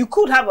you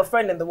could have a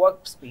friend in the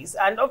workspace,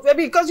 and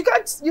because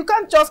you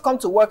can't just come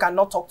to work and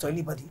not talk to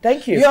anybody.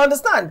 Thank you. You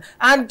understand?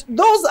 And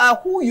those are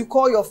who you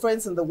call your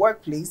friends in the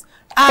workplace.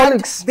 And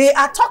Colleagues. they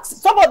are toxic.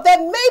 Some of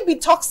them may be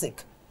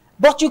toxic,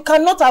 but you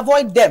cannot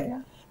avoid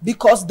them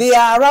because they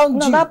are around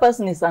No, you. that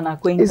person is an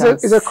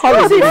acquaintance. Is a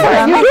colleague. See,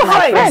 let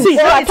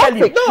me tell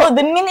you. No,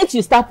 the minute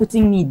you start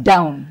putting me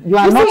down, you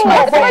are not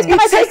my friend. Can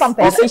I say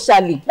something?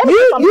 Officially.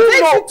 You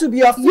takes it to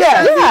be official.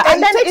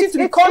 And then it to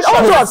be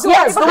conscious.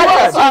 Yes,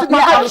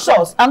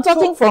 the word. I'm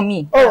talking for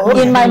me.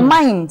 In my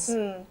mind,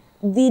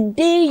 the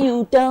day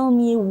you tell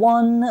me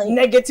one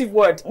negative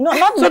word. No,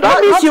 not So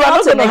that means you are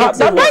not going to have.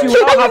 That means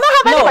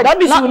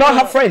you will not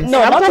have friends.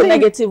 No, not a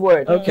negative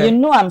word. Okay. You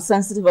know I'm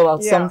sensitive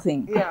about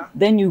something. Yeah.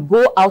 Then you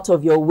go out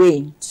of your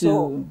way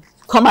to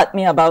come at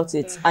me about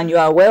it, and you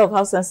are aware of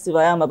how sensitive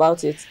I am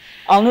about it.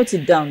 I'll note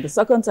it down. The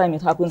second time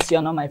it happens,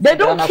 you're not my friend. They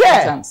don't you're not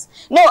care. friends.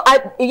 No,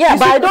 but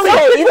I don't Some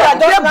care people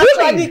either. are just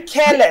naturally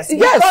careless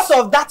because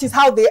of that is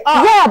how they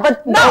are. Yeah,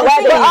 but Now,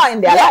 where they are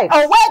in their life.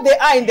 Or where they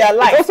are in their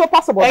life. It's also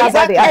possible that's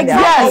where they are in their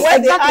life. Exactly. Where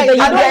they are in Exactly.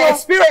 their And life. their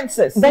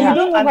experiences. Then you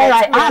don't know And where I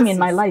am experiences. in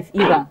my life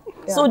either.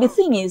 So the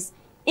thing is,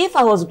 if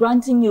I was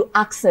granting you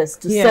access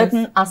to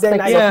certain Then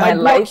aspects I of my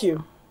block life,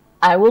 you.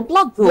 I will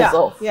block those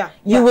off.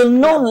 You will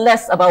know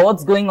less about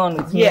what's going on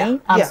with me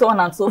and so on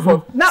and so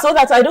forth. Now, so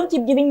that I don't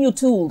keep giving you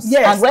tools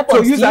and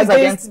weapons to use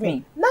against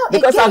me. Now,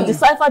 Because again, I've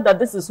deciphered that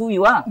this is who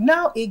you are.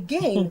 Now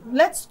again,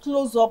 let's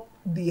close up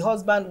the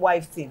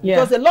husband-wife thing.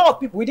 Because a lot of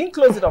people, we didn't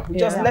close it up, we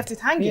just left it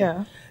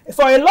hanging.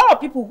 For a lot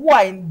of people who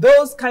are in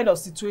those kind of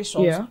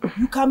situations,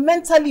 you can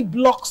mentally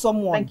block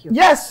someone. Thank you.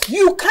 Yes.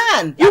 You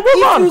can. You move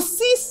if on. you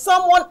see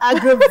someone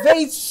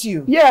aggravates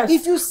you,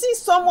 if you see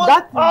someone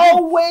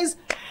always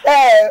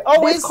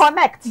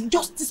disconnect.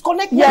 Just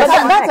disconnect. Yes,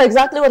 that's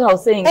exactly what I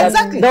was saying.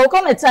 Exactly. There will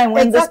come a time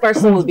when this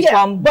person will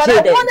become but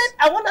jaded.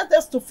 I wanted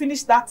us to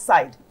finish that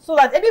side so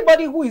that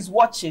anybody who is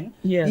watching,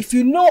 if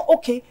you know,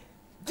 okay,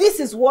 this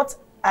is what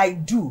I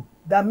do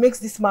that makes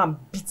this man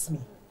beat me.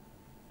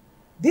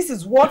 This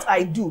is what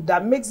I do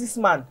that makes this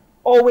man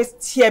always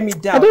tear me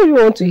down. I don't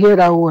even want to hear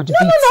that word. No.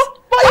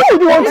 But why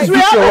would you want to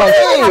beat your wife?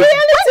 Why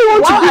do you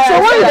want to beat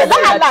your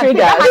wife?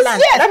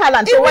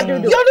 That so what do you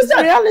do? You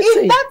understand?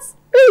 Reality.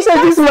 Who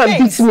said this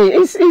man beats me?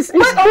 It's crazy.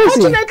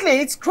 Unfortunately,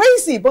 it's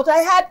crazy. But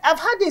I've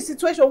had a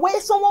situation where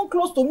someone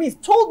close to me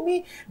told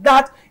me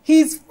that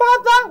his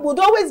father would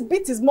always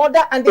beat his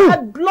mother, and they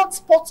had blood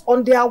spots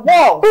on their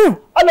walls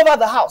all over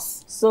the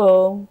house.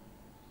 So,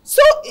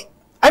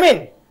 I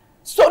mean,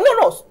 So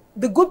no.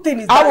 The good thing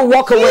is I that will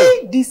walk away.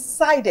 he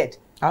decided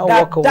I'll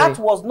that walk away. that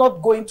was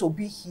not going to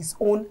be his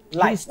own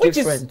life, which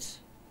different. is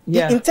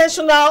the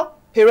intentional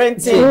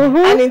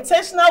parenting, an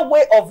intentional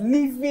way of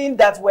living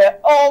that we're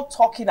all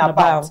talking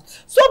about.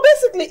 So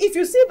basically, if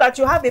you see that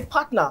you have a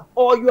partner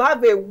or you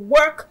have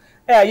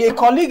a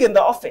colleague in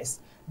the office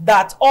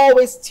that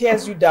always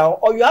tears you down,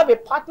 or you have a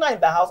partner in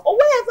the house, or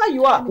wherever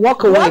you are,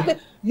 walk away.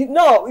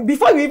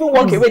 Before you even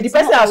walk away, the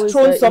person has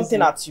thrown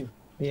something at you.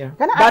 Can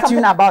I ask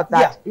something about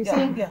that? You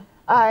see, Yeah.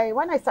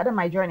 When I started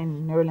my journey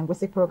in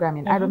neurolinguistic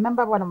programming, I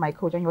remember one of my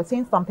coaches, and he was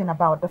saying something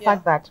about the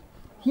fact that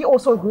he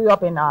also grew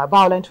up in a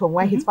violent home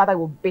where his father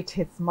would beat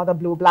his mother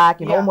blue black,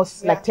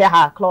 almost like tear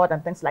her cloth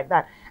and things like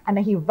that. And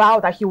then he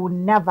vowed that he would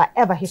never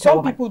ever hit a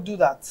woman. Some people do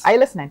that. Are you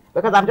listening?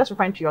 Because I'm just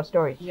referring to your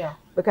story. Yeah.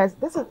 Because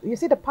this is, you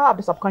see, the power of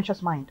the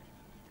subconscious mind,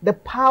 the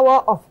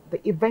power of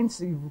the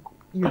events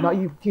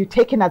you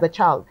taken as a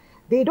child.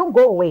 They don't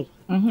go away.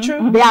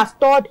 True. They are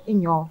stored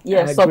in your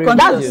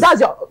subconscious.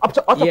 That's your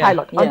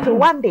autopilot. Until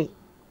one day,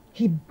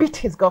 he beat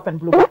his girlfriend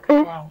blue black.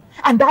 Wow.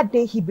 And that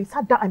day, he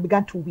sat down and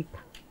began to weep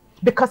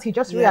because he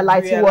just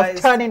realized he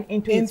was turning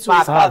into his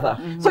father.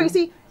 So you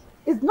see,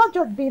 it's not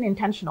just being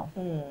intentional.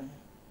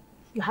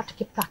 You have to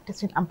keep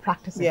practicing and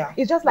practicing.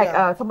 It's just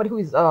like somebody who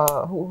is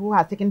who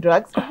has taken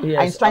drugs and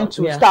is trying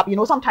to stop. You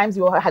know, sometimes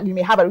you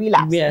may have a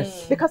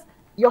relapse. Because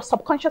your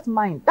subconscious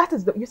mind, that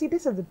is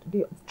this is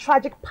the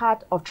tragic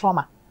part of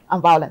trauma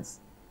and violence.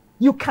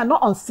 You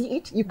cannot unsee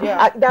it. You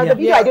can, there's a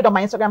video I did on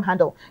my Instagram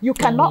handle. You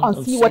cannot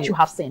unsee what you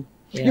have seen.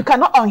 You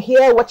cannot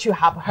unhear what you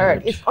have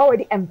heard. It's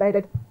already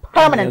embedded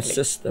permanently.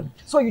 System.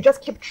 So you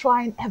just keep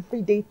trying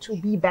every day to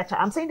be better.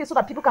 I'm saying this so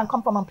that people can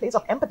come from a place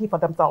of empathy for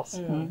themselves.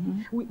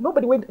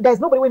 There's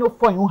nobody will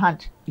fall in your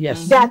hand.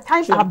 Yes. There are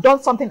times I have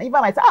done something, even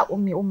I say,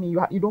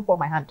 you don't fall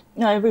my hand.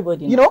 No,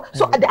 everybody. You know,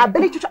 so the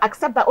ability to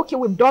accept that, okay,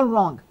 we've done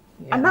wrong.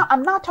 And now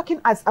I'm now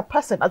talking as a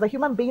person, as a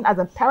human being, as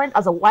a parent,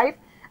 as a wife,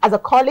 as a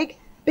colleague,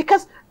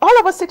 because all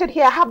of us seated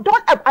here have done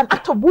an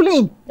act of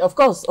bullying. Of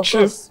course.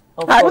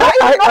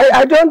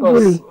 I don't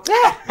bully.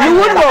 Yeah. You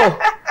wouldn't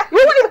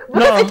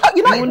know.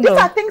 These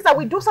are things that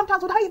we do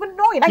sometimes without even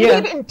knowing, and you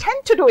even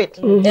intend to do it.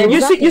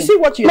 Exactly. You see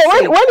what you're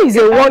saying. When is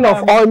a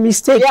one-off or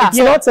mistake? It's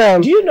not.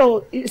 Do you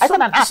know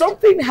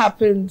something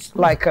happened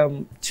like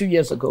 2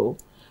 years ago?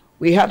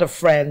 We had a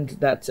friend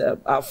that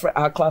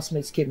our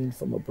classmates came in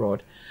from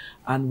abroad,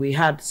 and we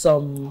had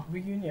some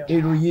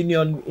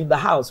reunion in the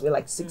house. We're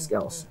like 6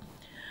 girls,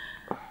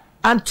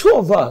 and 2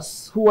 of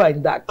us who are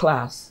in that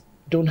class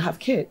don't have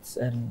kids,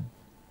 and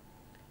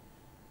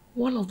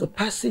one of the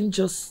person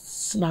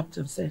just snapped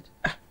and said,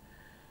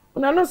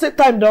 when I don't say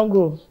time don't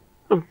go,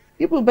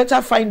 people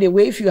better find a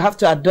way if you have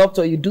to adopt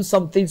or you do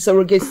something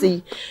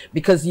surrogacy,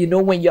 because you know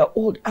when you're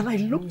old. And I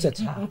looked at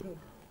her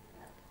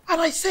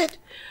and I said,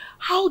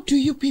 how do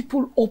you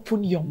people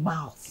open your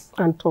mouth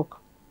and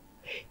talk?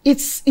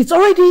 It's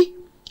already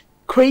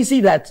crazy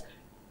that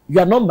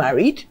you are not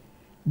married,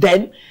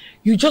 then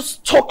you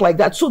just talk like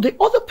that. So the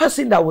other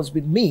person that was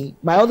with me,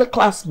 my other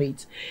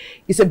classmate,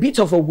 is a bit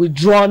of a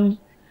withdrawn,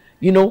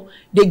 you know,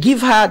 they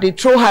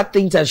throw her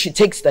things and she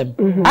takes them.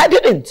 I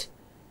didn't.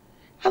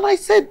 And I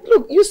said,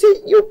 look, you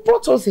see, you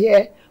brought us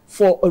here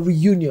for a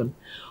reunion,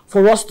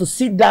 for us to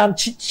sit down,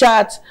 chit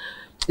chat,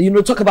 you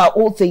know, talk about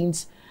all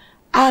things.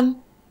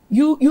 And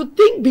you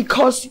think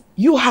because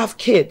you have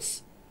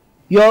kids,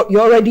 you're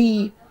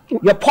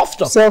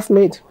puffed up.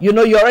 Self-made. You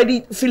know, you're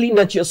already feeling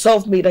that you're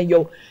self-made and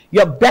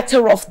you're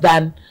better off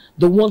than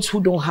the ones who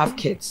don't have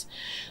kids.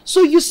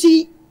 So you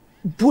see,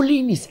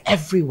 bullying is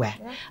everywhere.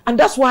 And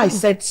that's why I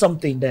said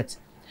something that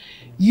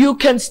you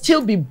can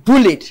still be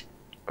bullied.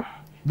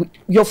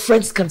 Your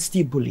friends can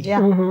still bully.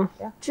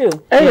 True.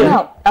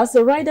 Now, as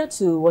a rider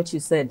to what you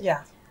said,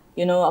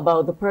 you know,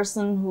 about the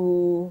person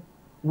who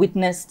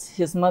witnessed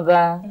his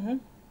mother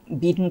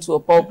beaten to a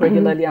pulp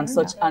regularly and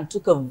such, and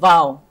took a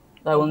vow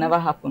that will never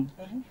happen.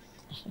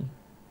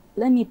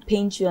 Let me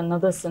paint you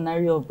another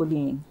scenario of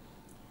bullying.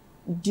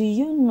 Do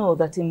you know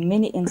that in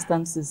many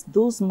instances,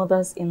 those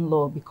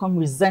mothers-in-law become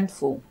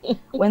resentful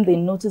when they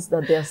notice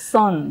that their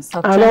sons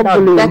have turned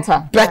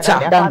out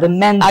better than the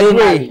men they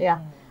marry?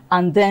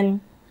 And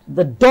then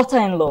the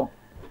daughter-in-law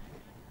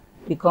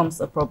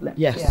becomes a problem.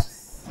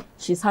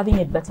 She's having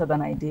it better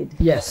than I did.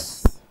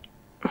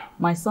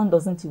 My son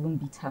doesn't even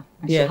beat her.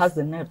 And she has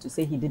the nerve to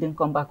say he didn't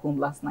come back home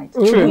last night.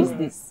 Who is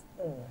this?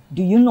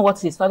 Do you know what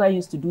his father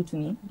used to do to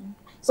me?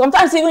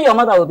 Sometimes even your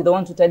mother will be the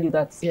one to tell you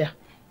that.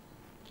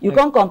 You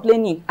can't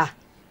complaining.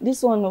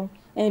 This one,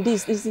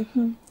 this.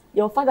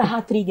 Your father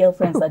had 3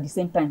 girlfriends at the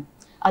same time.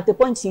 At the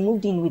point he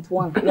moved in with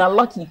one. You are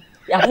lucky.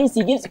 At least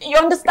he gives. You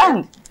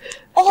understand?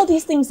 All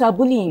these things are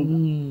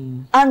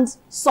bullying. And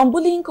some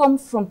bullying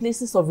comes from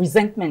places of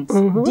resentment,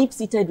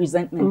 deep-seated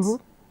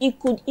resentment. It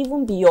could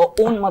even be your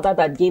own mother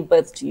that gave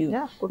birth to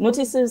you.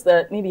 Notices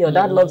that maybe your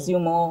dad loves you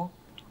more.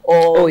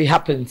 Or, it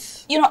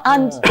happens. You know,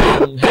 and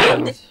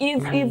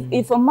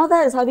if a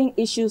mother is having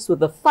issues with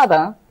the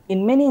father,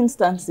 in many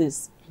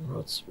instances,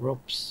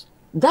 ropes.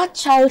 that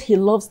child he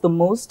loves the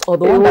most, or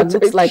the one that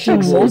looks like him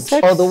most,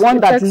 or the one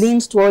that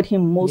leans toward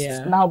him most,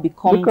 now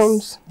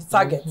becomes the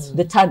target.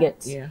 The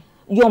target. Yeah.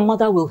 Your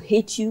mother will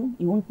hate you.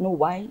 You won't know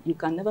why. You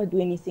can never do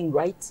anything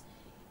right.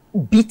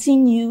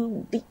 Beating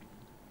you.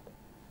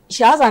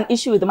 She has an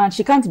issue with the man.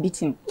 She can't beat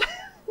him.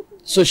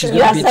 So she's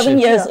You are 7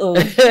 years old.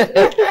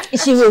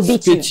 She will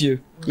beat you.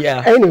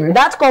 Yeah. Anyway,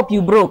 That cup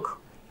you broke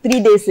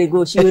 3 days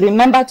ago, she will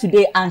remember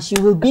today, and she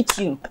will beat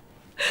you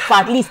for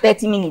at least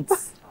 30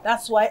 minutes.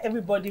 That's why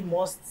everybody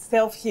must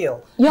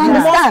self-heal. You Must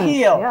understand?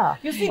 heal. Yeah.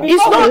 You see,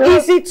 It's not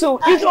easy to.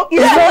 It's not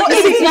easy.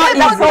 It's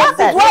not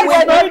That's why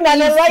we're doing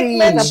an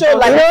enlightenment show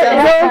like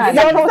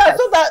that.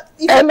 So that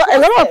a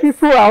lot of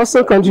people are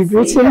also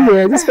contributing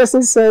here. This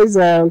person says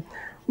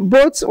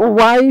both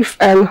wife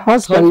and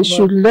husband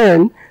should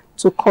learn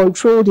to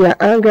control their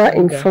anger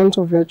in front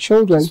of their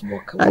children.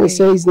 And he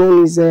says his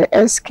name is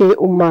S.K.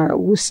 Umar,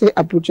 Wuse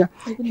Abuja.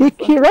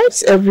 He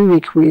writes every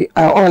week. We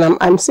are on.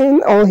 I'm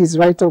seeing all his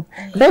write-up.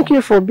 Thank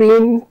you for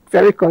being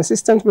very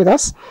consistent with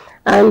us.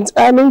 And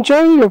I'm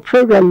enjoying your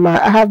program.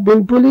 I have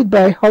been bullied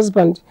by a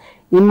husband,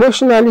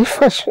 emotionally,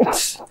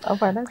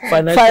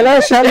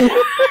 financially,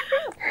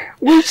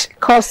 which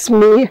cost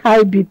me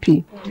high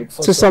BP.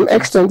 To some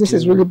extent, this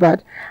is really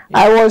bad.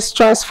 I was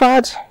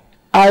transferring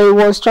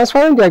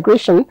the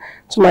aggression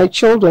to my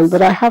children,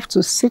 but I have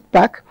to sit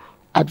back,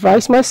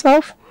 advise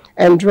myself,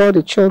 and draw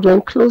the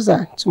children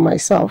closer to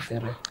myself.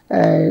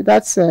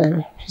 That's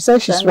she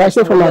said she's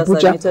writing from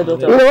Abuja.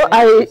 You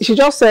know, she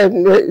just said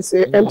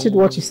emptied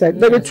what she said.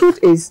 But the truth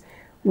is,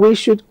 we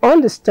should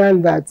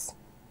understand that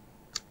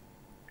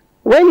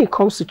when it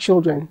comes to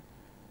children,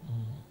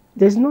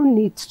 there's no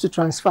need to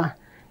transfer,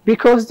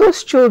 because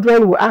those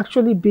children will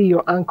actually be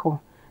your anchor.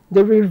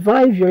 They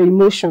revive your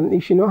emotion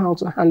if you know how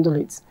to handle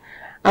it.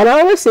 And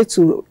I always say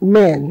to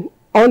men,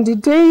 on the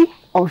day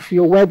of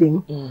your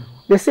wedding,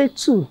 they say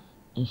 2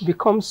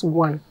 becomes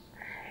 1.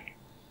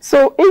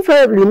 So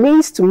invariably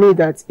means to me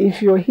that if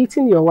you're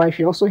hitting your wife,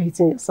 you're also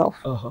hitting yourself.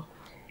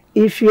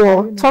 If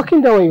you're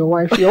talking down on your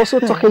wife, you're also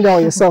talking down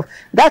on yourself.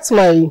 That's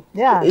my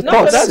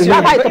thoughts.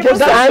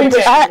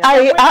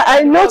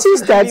 I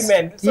noticed that.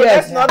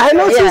 Yes, I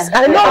noticed.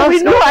 I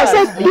know. I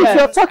said if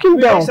you're talking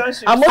down,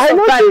 and most of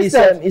the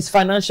time it's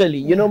financially.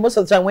 You know, most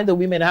of the time when the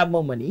women have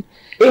more money,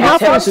 it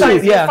happens to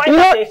you. Yeah.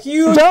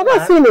 You know, the other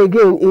thing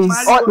again is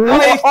or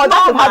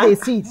that have a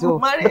seat. So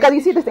because you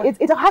see,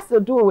 it has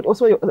to do with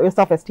also your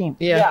self-esteem.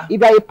 Yeah.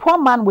 If you're a poor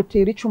man with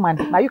a rich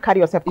woman, now you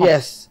carry yourself.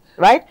 Yes.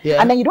 Right? Yeah.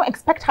 And then you don't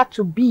expect her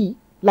to be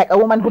like a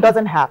woman who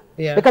doesn't have.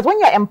 Yeah. Because when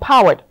you're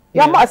empowered,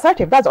 you're more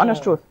assertive. That's the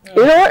honest truth.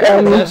 You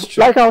know,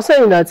 like I was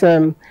saying that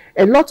a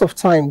lot of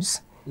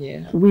times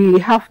we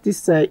have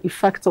this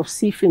effect of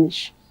see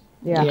finish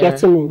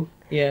getting in.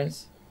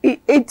 Yes.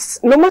 It's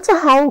no matter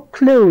how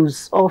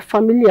close or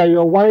familiar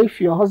your wife,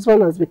 your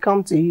husband has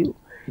become to you,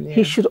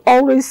 he should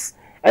always,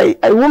 a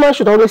woman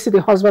should always see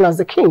the husband as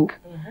the king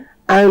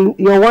and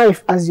your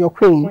wife as your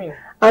queen.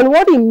 And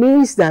what it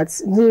means that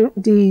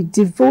the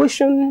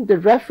devotion, the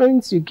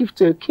reference you give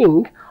to a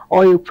king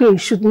or a queen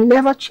should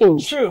never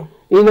change. True.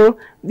 You know,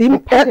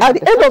 at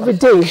the end of the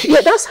day,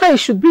 that's how it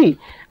should be.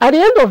 At the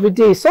end of the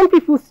day, some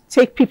people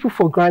take people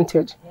for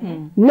granted.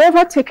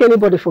 Never take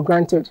anybody for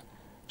granted.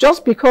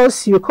 Just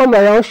because you come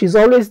around, she's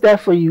always there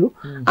for you,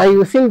 and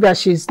you think that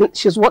she's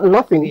worth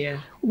nothing.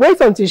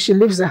 Wait until she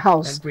leaves the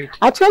house. Agreed.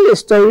 I'll tell you a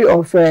story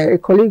of a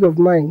colleague of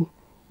mine.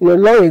 You know,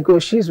 long ago,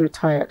 she's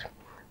retired.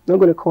 I'm not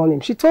going to call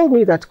him. She told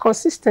me that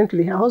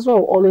consistently her husband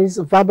will always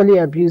verbally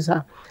abuse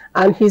her,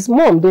 and his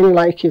mom didn't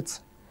like it.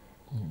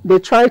 They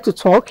tried to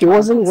talk, it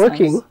wasn't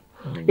working.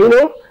 Nice. You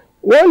know,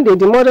 one day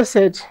the mother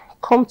said,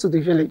 come to the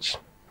village.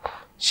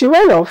 She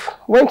went off,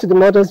 went to the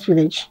mother's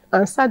village,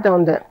 and sat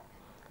down there.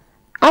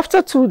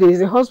 After 2 days,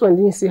 the husband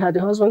didn't see her.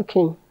 The husband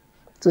came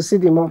to see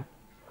the mom.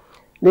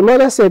 The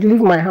mother said,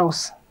 leave my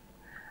house.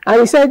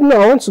 And he said,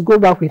 no, I want to go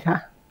back with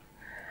her.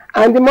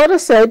 And the mother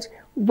said,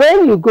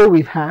 when you go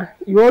with her,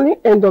 you only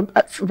end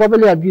up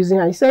verbally abusing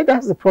her. He said,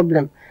 that's the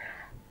problem.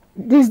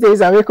 These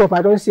days I wake up,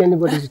 I don't see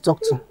anybody to talk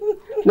to.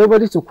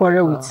 Nobody to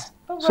quarrel with.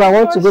 So I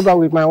want to go back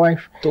with my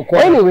wife.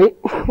 Anyway,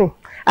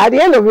 at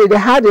the end of it, they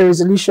had a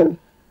resolution,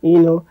 you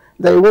know,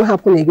 that it won't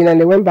happen again,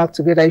 and they went back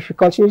together. If it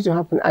continues to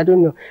happen, I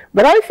don't know.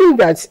 But I think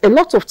that a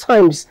lot of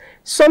times,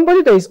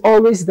 somebody that is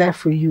always there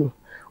for you,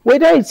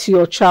 whether it's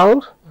your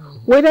child,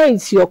 whether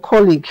it's your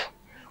colleague,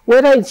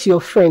 whether it's your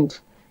friend,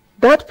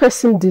 that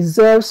person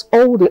deserves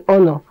all the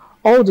honor,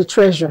 all the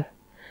treasure.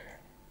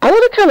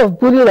 Another kind of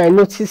bullying I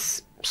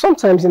notice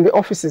sometimes in the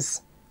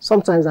offices,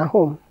 sometimes at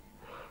home.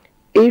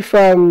 If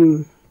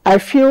I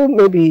feel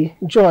maybe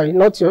joy,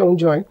 not your own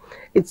joy,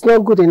 it's not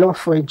good enough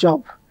for a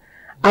job,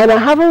 and I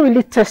haven't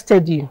really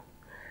tested you.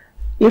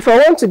 If I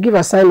want to give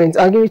assignments,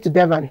 I'll give it to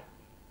Devon.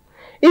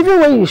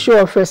 Even when you show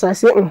up first, I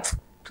say,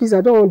 please,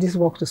 I don't want this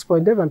work to spoil.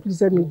 Devon, please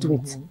let me do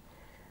it.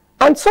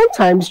 And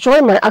sometimes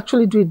joy might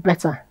actually do it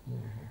better.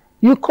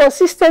 You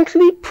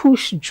consistently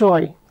push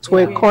joy to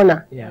a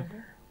corner.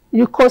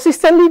 You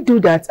consistently do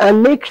that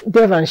and make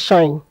Devon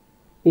shine.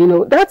 You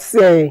know, that's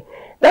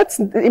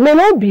it may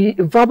not be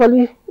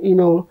verbally,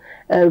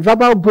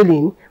 verbal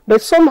bullying,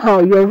 but somehow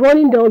you're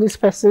running down this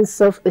person's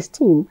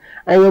self-esteem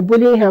and you're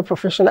bullying her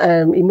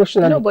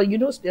emotionally. No, but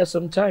there are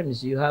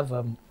sometimes you have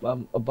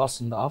a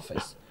boss in the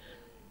office.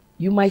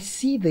 You might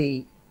see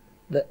the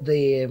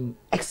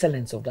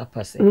excellence of that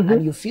person,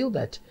 and you feel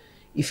that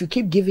if you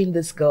keep giving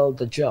this girl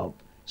the job,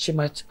 she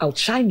might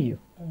outshine you.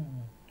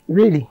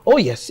 Really? Oh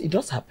yes, it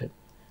does happen.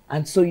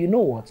 And so you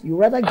know what? You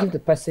rather give the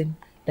person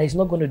that is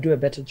not going to do a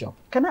better job.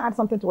 Can I add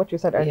something to what you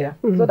said earlier?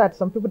 So that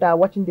some people that are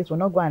watching this will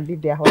not go and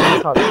leave their house.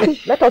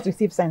 Let us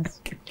receive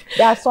sense.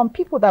 There are some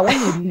people that when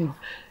you leave,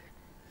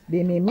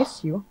 they may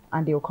miss you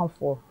and they will come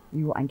for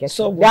you and get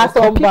you. There are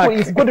some people,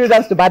 it's good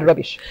riddance to bad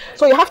rubbish.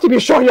 So you have to be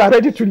sure you are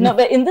ready to leave. No,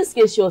 but in this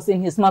case, she was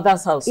in his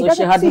mother's house, so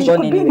she hadn't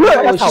gone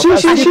anywhere. No, she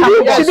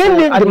didn't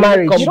leave the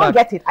marriage. You don't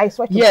get it. I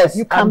swear to you.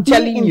 You can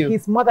be in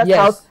his mother's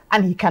house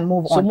and he can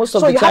move on. So most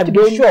of the time, you have to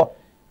be sure.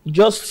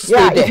 Just stay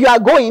there. If you are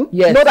going,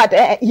 know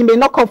that he may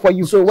not come for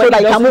you. So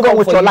that you can move on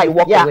with your life.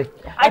 Walk away.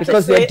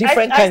 Because there are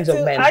different kinds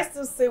of men. I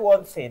still say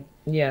one thing.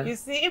 Yeah. You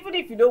see, even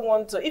if you don't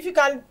want to, if you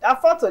can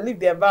afford to leave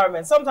the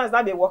environment, sometimes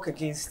that may work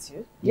against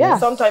you. Yeah.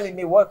 Sometimes it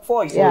may work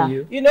for you. Yeah.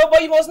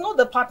 But you must know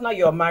the partner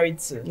you're married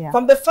to. Yeah.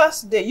 From the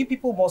first day, you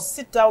people must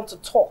sit down to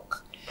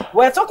talk.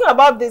 We're talking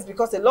about this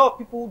because a lot of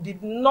people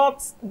did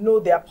not know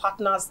their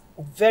partners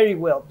very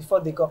well before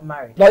they got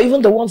married. Now,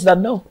 even the ones that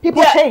know.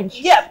 People change.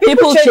 Yeah,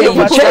 people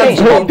change.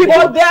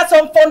 But there are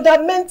some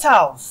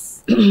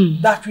fundamentals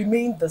that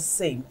remain the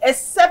same,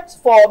 except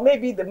for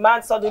maybe the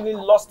man suddenly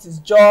lost his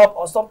job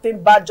or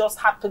something bad just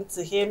happened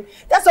to him.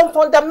 There's some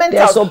fundamentals.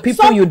 There are some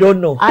people you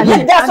don't know. And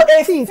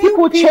a few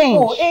people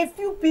change. A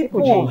few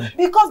people.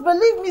 Because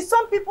believe me,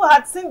 some people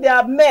had seen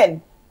their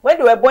men when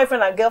they were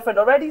boyfriend and girlfriend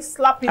already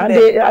slapping them.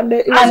 They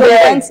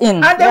went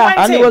in.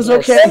 And it was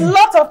okay. A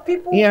lot of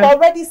people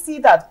already see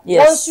that.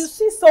 Yes. Once you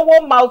see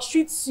someone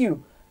maltreats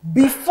you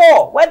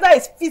before, whether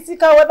it's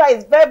physical, whether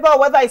it's verbal,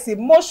 whether it's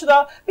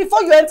emotional,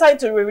 before you enter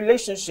into a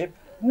relationship,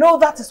 know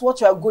that is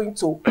what you are going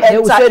to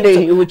enter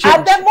into.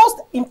 And then most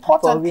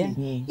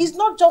importantly, it's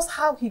not just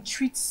how he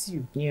treats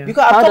you.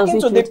 Because I'm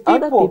talking to the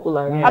people.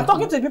 I'm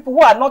talking to the people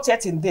who are not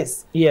yet in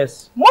this.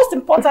 Yes. Most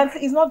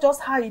importantly, it's not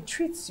just how he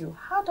treats you.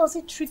 How does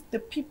he treat the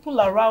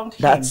people around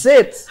him? That's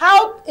it.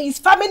 How his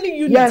family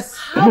units,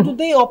 how do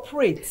they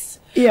operate?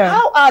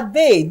 How are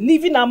they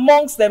living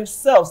amongst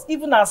themselves,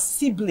 even as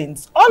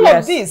siblings? All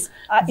of these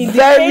are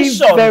indications.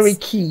 Very, very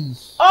key.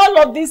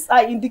 All of these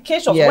are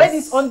indications. When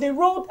he's on the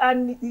road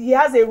and he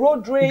has a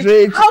road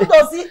rage, how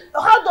does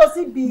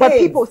he behave? But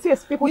people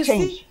change. People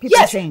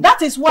change.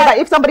 That is why. So that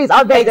if somebody is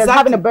out there that's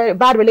having a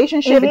bad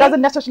relationship, it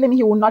doesn't necessarily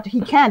mean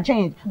he can't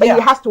change, but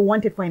he has to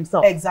want it for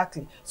himself.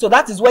 Exactly. So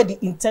that is where the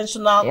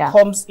intentional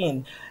comes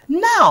in.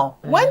 Now,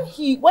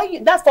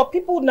 that's for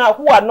people now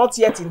who are not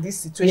yet in these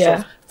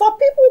situations. For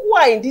people who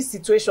are in these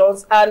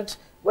situations, and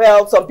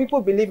well, some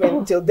people believe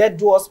in till death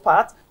do us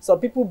part. Some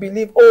people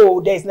believe,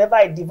 there is never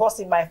a divorce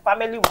in my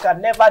family. We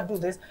can never do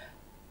this.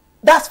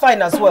 That's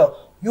fine as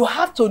well. You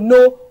have to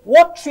know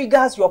what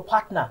triggers your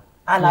partner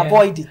and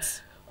avoid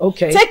it.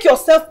 Okay. Take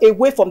yourself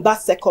away from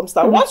that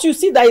circumstance. Once you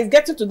see that it's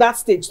getting to that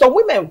stage,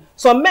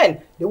 some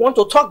men, they want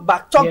to talk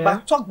back,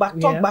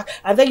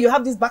 and then you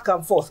have this back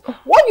and forth.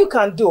 What you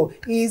can do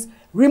is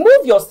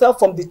remove yourself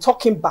from the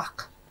talking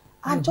back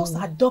and just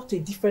adopt a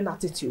different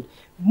attitude.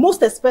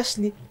 Most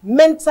especially,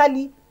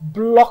 mentally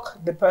block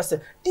the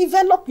person.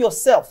 Develop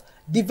yourself.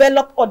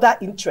 Develop other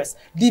interests.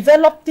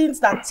 Develop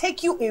things that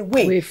take you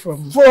away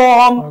from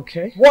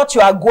what you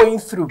are going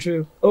through.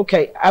 True.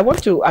 Okay. I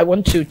want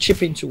to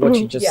chip into what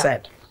you just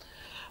said.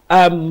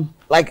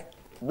 Like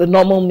the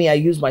normal me, I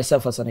use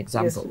myself as an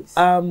example.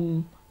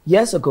 Yes,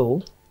 years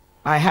ago,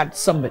 I had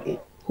somebody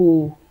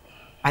who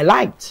I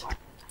liked,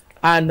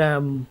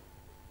 and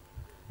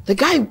the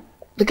guy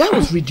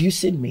was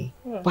reducing me,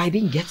 but I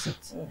didn't get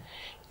it.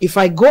 If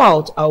I go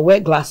out, I'll wear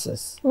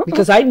glasses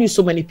because I knew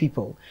so many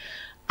people.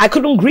 I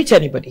couldn't greet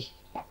anybody.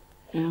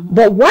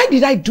 But why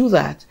did I do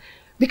that?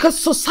 Because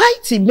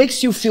society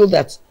makes you feel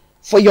that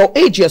for your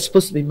age, you're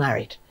supposed to be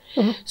married.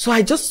 So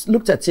I just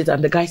looked at it,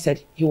 and the guy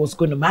said he was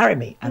going to marry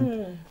me.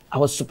 And I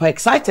was super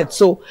excited.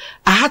 So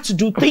I had to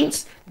do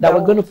things that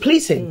were going to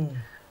please him.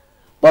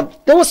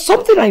 But there was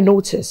something I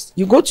noticed.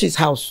 You go to his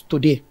house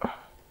today.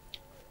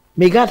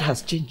 Megad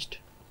has changed.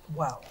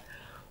 Wow.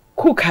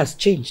 Cook has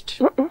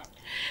changed.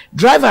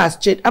 Driver has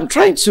changed. I'm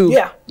trying to,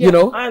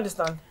 I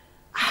understand.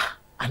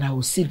 And I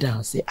will sit down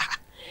and say,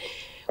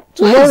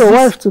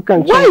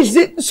 why is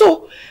it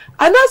so?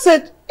 And I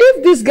said,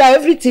 if this guy,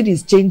 everything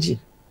is changing,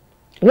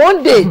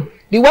 one day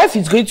the wife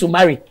is going to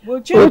marry,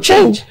 will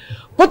change.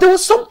 But there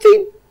was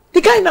something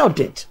the guy now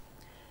did.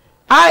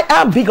 I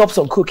am big ups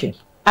on cooking,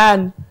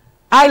 and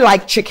I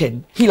like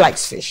chicken. He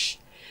likes fish.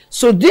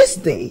 So this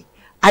day,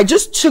 I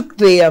just took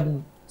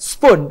the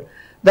spoon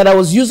that I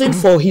was using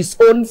for his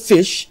own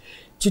fish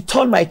to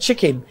turn my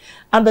chicken,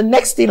 and the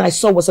next thing I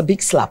saw was a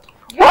big slap.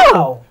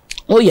 Wow.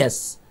 Oh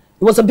yes,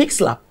 it was a big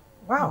slap.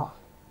 Wow.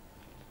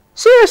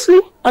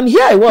 Seriously? And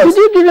here I was. Did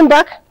you give him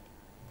back?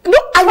 No,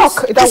 I was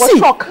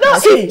shocked. No,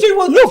 she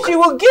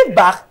will give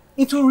back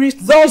it will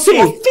result.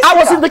 I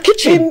was in the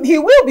kitchen. He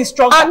will be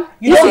stronger. And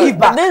you don't give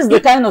back. This is the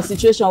kind of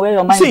situation where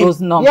your mind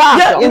goes numb.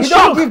 Yeah, you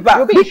don't give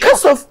back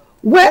because of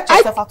where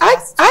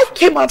I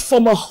came out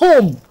from a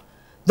home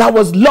that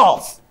was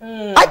love.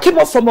 I came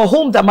out from a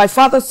home that my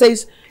father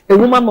says a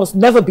woman must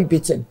never be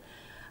beaten,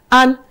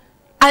 and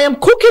I am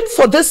cooking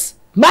for this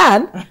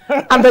man,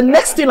 and the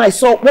next thing I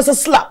saw was a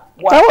slap.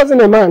 Wow. That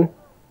wasn't a man.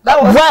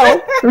 That was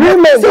real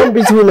men don't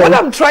beat women. What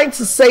I'm trying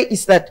to say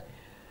is that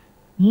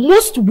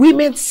most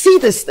women see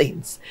these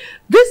things.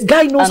 This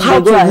guy knows how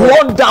to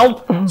run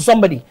down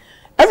somebody.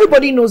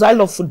 Everybody knows I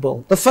love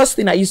football. The first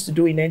thing I used to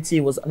do in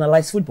NTA was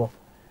analyze football.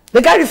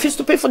 The guy refused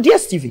to pay for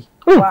DSTV.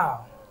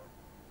 Wow.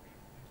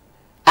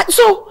 And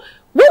so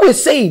what we're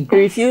saying, he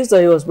refused, or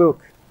he was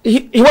broke?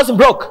 He wasn't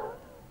broke.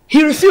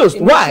 He refused.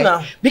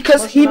 Why?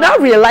 Because he now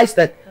realized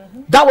that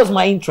that was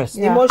my interest.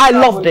 I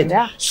loved it.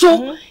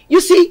 So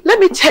you see, let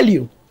me tell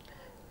you,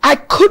 I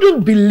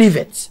couldn't believe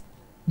it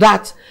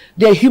that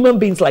there are human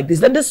beings like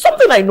this. And there's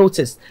something I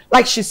noticed,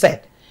 like she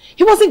said,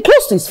 he wasn't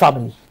close to his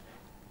family.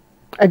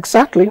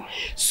 Exactly.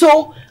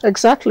 So,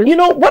 exactly. You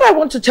know, what I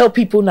want to tell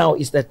people now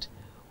is that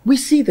we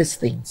see these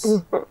things.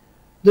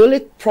 The only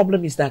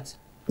problem is that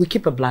we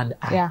keep a blind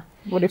eye. Yeah.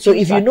 So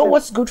if you know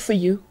what's good for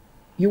you,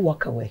 you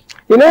walk away.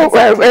 You know,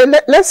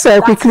 let's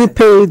quickly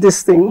pay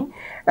this thing.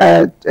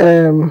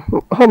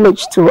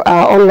 Homage to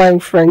our online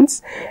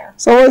friends.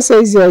 Someone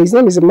says here, his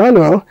name is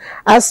Emmanuel.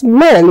 As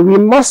men, we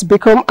must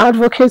become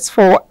advocates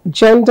for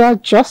gender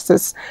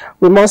justice.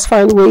 We must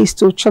find ways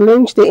to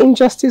challenge the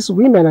injustice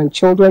women and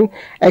children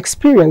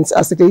experience,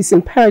 as it is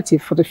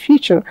imperative for the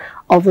future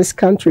of this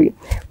country.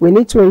 We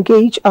need to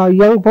engage our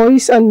young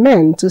boys and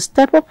men to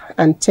step up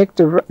and take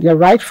their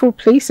rightful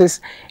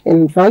places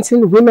in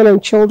advancing women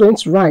and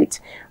children's rights.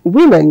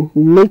 Women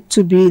need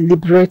to be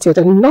liberated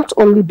and not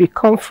only be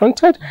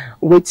confronted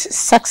with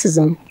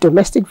sexism,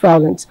 domestic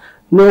violence.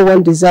 No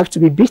one deserves to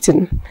be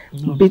beaten,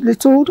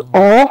 belittled,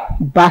 or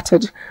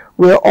battered.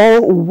 We're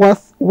all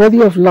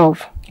worthy of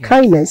love,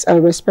 kindness,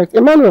 and respect.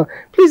 Emmanuel,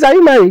 please, are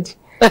you married?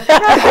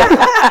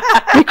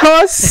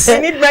 Because we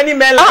need many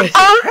men. All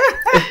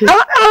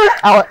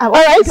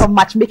right, so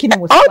matchmaking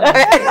was.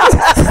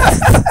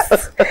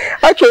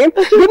 Okay.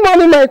 Good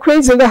morning, my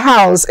queens in the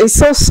house. It's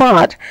so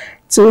sad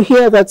to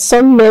hear that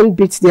some men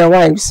beat their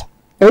wives.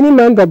 Any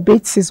man that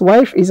beats his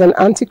wife is an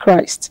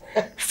antichrist.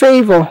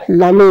 Favor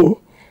Lamy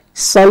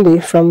Sunday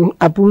from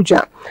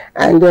Abuja.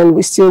 And then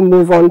we still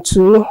move on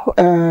to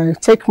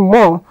take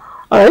more.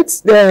 All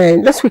right,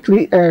 let's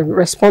quickly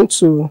respond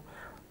to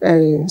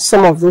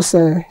some of those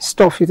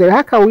stuff.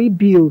 How can we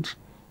build,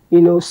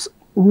 you know,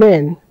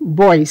 men,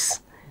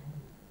 boys,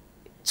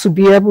 to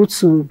be able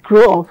to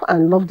grow up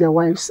and love their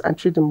wives and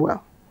treat them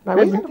well?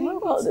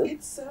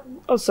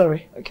 Oh,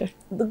 sorry. Okay.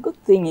 The good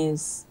thing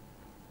is,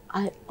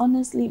 I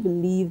honestly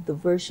believe the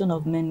version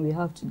of men we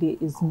have today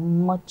is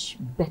much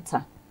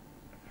better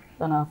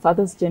than our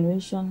father's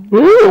generation.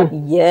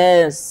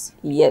 Yes,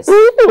 yes.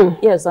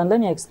 Yes, and let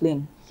me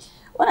explain.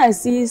 When I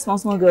see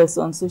small girls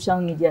on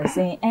social media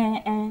saying,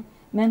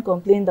 men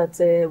complain that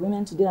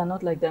women today are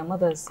not like their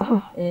mothers,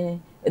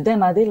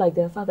 then are they like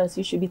their fathers?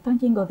 You should be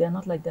thanking God they are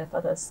not like their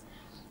fathers.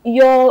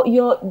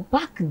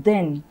 Back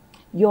then,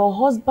 your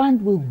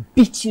husband will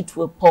beat you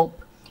to a pulp.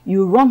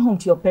 You run home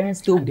to your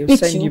parents, they'll beat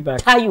you,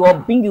 tie you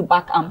up, bring you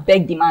back and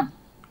beg the man.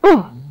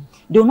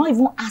 They'll not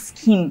even ask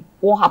him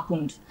what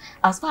happened.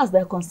 As far as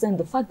they're concerned,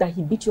 the fact that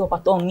he beat you up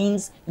at all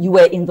means you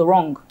were in the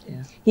wrong.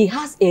 He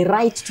has a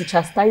right to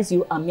chastise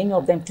you, and many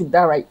of them took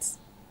that right.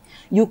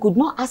 You could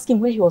not ask him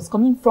where he was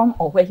coming from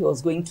or where he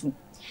was going to.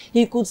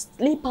 He could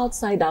sleep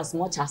outside as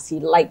much as he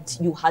liked.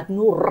 You had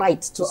no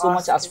right to so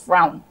much as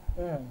frown.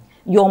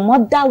 Your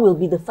mother will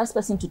be the first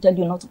person to tell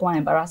you not to go and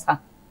embarrass her.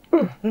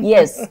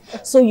 Yes.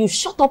 So you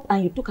shut up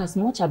and you took as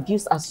much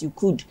abuse as you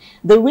could.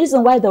 The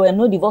reason why there were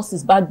no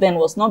divorces back then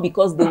was not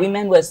because the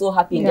women were so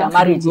happy in their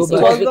marriages. It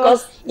was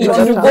because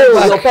if you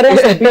go, your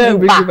parents will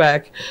bring you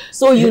back.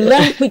 So you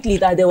learned quickly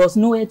that there was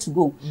nowhere to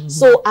go.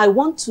 So I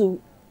want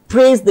to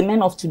praise the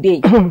men of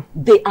today.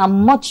 They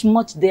are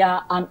they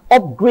are an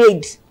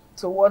upgrade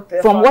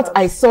from what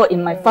I saw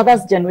in my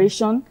father's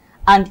generation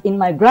and in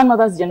my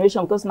grandmother's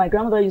generation, because my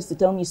grandmother used to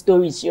tell me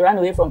stories. She ran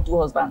away from 2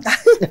 husbands.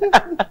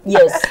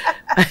 Yes.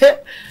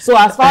 So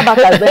as far back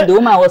as then, the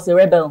woman was a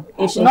rebel.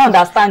 If she don't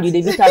understand you,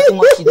 they beat her too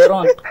much, she dey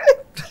run.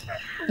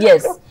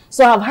 Yes.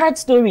 So I've heard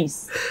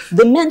stories.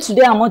 The men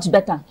today are much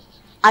better.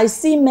 I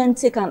see men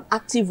take an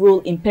active role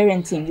in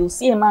parenting. You'll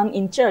see a man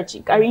in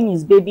church carrying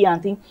his baby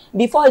and think.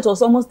 Before it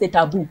was almost a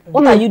taboo.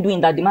 What are you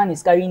doing that the man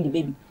is carrying the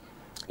baby?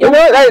 You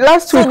know, like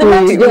last week, the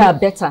men today are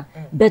better,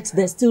 but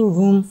there's still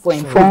room for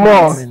improvement.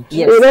 More.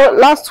 Yes. You know,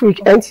 last week,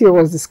 NTA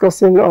was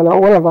discussing on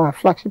one of our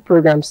flagship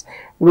programs,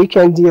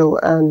 Weekend Deal,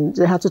 and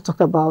they had to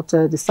talk about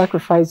the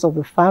sacrifice of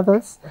the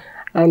fathers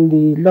and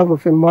the love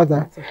of a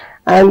mother.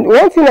 And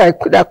one thing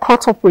that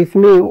caught up with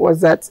me was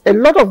that a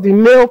lot of the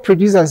male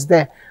producers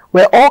there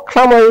were all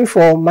clamoring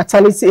for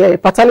paternity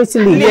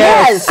leave.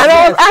 Yes. And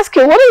I was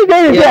asking, what are you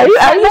doing there?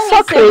 Are you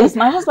suckling?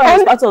 My husband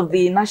was part of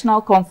the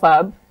national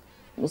confab.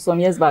 some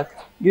years back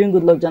during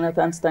Goodluck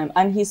Jonathan's time,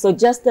 and he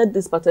suggested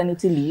this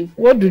paternity leave.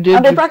 What do they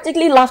and do? they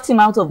practically laughed him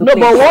out of the No,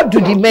 place. but what do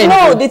the men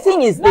No, do? the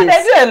thing is No, this.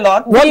 they do a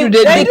lot. What do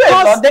they do? do a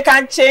lot. They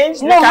can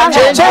change. No, they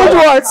can change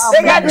what?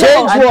 They can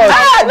Change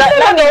what?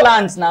 Let me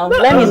land now.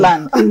 Let me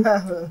land.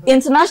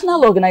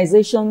 International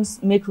organizations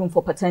make room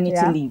for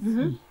paternity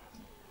leave.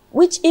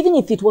 Which, even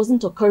if it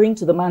wasn't occurring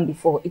to the man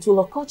before, it will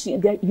occur to you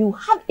that you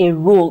have a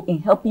role in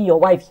helping your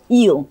wife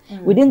heal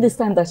within this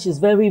time that she's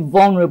very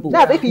vulnerable.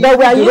 Yeah, if you But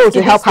we are use used to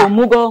to help this her.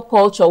 Mughal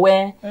culture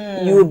where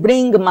you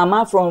bring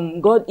mama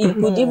from God. It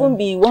could even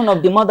be one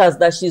of the mothers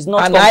that she's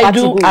not And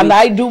compatible with.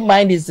 I do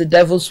mine is the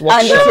devil's And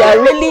workshop. if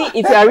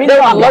you are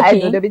really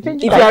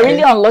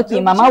unlucky,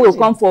 unlucky, mama will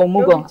come for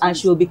Mughal and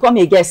she will become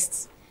a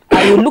guest.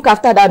 And you look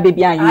after that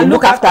baby and you will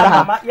look after her.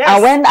 mama, yes.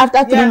 And when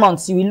after 3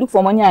 months, you will look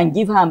for money and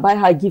give her and buy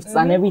her gifts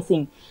and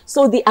everything.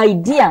 So the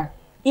idea,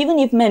 even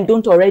if men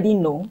don't already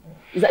know,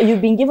 is that you've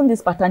been given this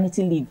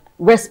paternity leave.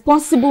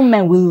 Responsible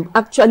men will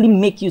actually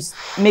make use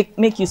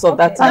of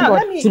that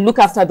time to look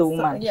after the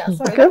woman.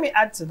 Sorry, let me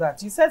add to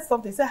that. You said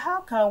something. You said,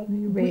 how can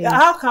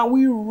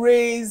we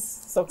raise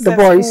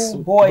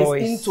successful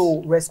boys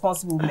into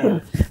responsible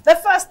men? The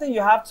first thing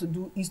you have to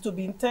do is to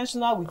be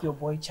intentional with your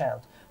boy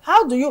child.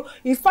 How do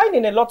you find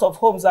in a lot of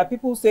homes that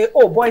people say,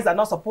 oh, boys are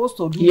not supposed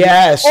to do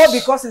this, or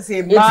because it's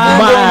a man, should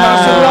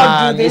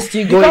not do this. It's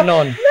still going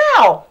on.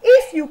 Now,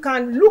 if you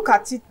can look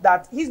at it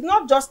that he's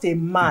not just a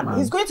man,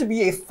 he's going to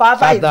be a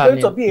father, he's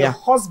going to be a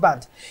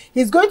husband,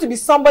 he's going to be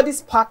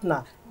somebody's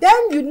partner.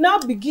 Then you now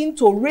begin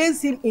to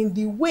raise him in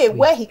the way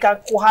where he can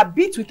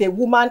cohabit with a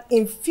woman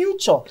in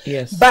future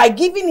by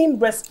giving him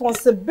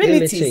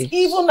responsibilities,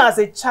 even as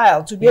a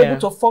child, to be able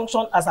to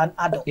function as an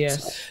adult.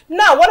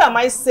 Now, what am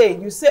I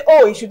saying? You say,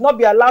 oh, he should not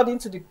be allowed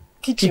into the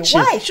kitchen.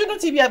 Why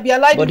shouldn't he be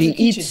allowed into the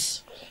kitchen?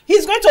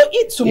 He's going to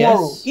eat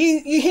tomorrow.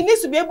 He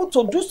needs to be able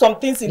to do some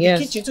things in the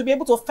kitchen to be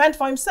able to fend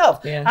for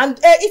himself. And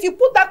if you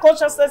put that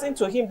consciousness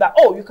into him that,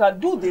 oh, you can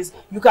do this,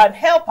 you can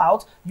help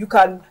out, you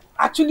can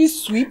actually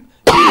sweep,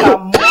 you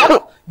can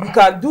mop, you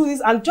can do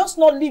this, and just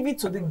not leave it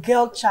to the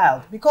girl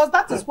child, because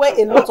that is where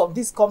a lot of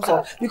this comes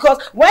from.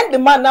 Because when the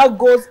man now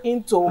goes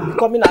into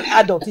becoming an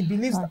adult, he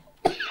believes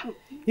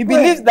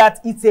that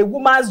it's a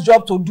woman's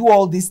job to do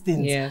all these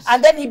things,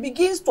 and then he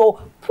begins to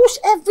push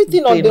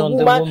everything on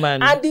the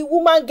woman, and the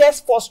woman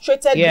gets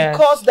frustrated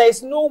because there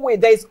is no way,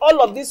 there is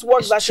all of this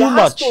work that she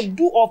has to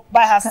do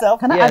by herself.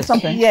 Can I add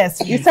something?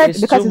 Yes, you said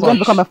because he's going to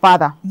become a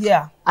father.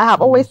 I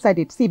have always said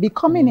it. See,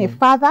 becoming a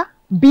father,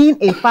 being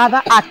a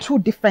father are two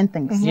different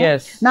things.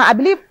 Now, I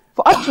believe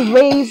for us to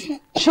raise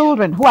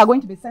children who are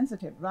going to be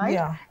sensitive,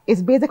 right?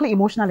 It's basically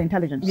emotional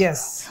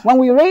intelligence. When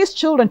we raise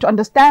children to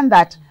understand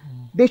that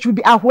they should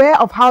be aware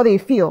of how they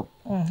feel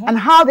and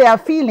how their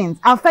feelings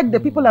affect the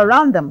people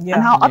around them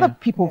and how other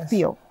people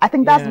feel. I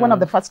think that's one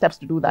of the first steps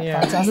to do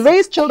that.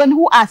 Raise children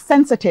who are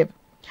sensitive.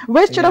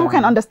 Raise children who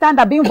can understand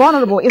that being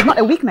vulnerable is not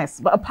a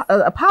weakness, but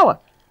a power.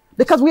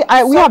 Because we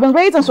have been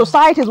raised in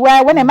societies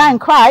where when a man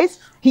cries,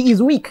 he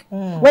is weak.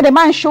 When a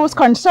man shows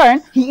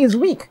concern, he is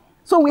weak.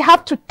 So we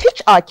have to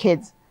teach our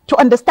kids to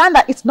understand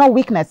that it's not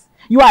weakness.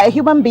 You are a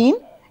human being.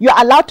 You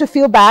are allowed to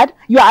feel bad.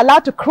 You are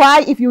allowed to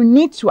cry if you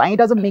need to, and it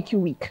doesn't make you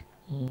weak.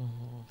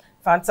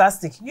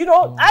 Fantastic. You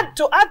know, add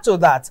to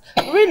that,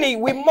 really,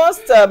 we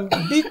must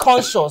be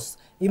conscious.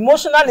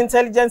 Emotional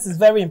intelligence is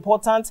very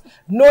important,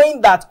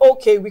 knowing that,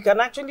 okay, we can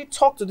actually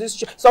talk to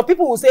this. So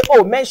people will say,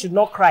 oh, men should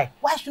not cry.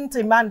 Why shouldn't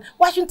a man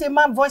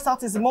voice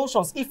out his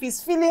emotions? If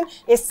he's feeling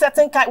a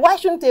certain kind, why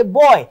shouldn't a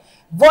boy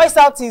voice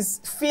out his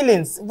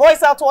feelings,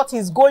 voice out what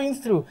he's going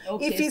through?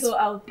 Okay, so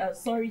I'll,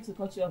 sorry to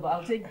cut you off, but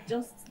I'll take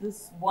just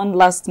this one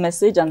last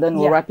message and then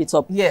we'll wrap it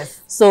up. Yes.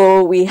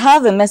 So we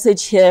have a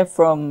message here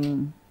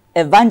from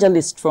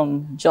Evangelist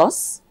from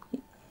Jos.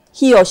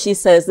 He or she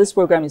says, this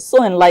program is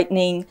so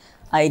enlightening.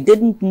 I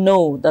didn't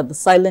know that the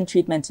silent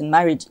treatment in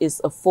marriage is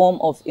a form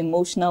of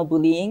emotional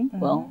bullying.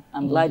 Well,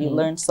 I'm glad you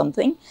learned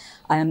something.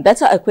 I am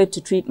better equipped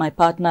to treat my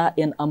partner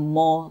in a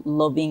more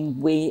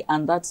loving way.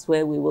 And that's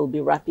where we will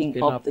be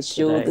wrapping up the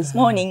show this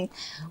morning.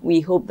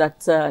 We hope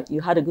that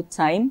you had a good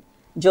time.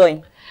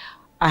 Joy.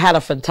 I had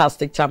a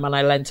fantastic time and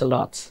I learned a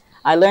lot.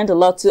 I learned a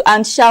lot too.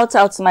 And shout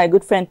out to my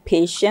good friend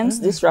Patience,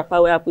 this rapper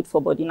where I put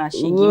for body na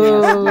she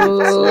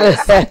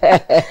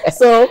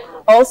So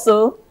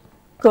also,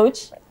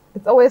 Coach.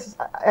 It's always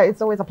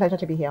a pleasure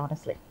to be here,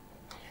 honestly.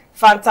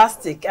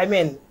 Fantastic. I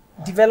mean,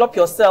 develop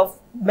yourself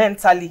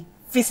mentally,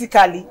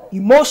 physically,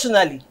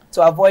 emotionally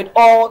to avoid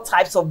all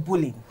types of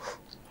bullying.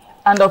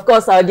 And of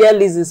course, our dear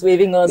Liz is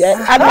waving us.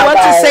 I want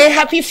to say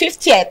happy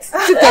 50th.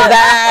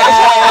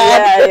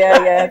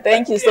 Yeah.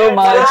 Thank you so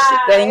much.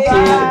 Thank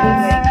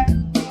you.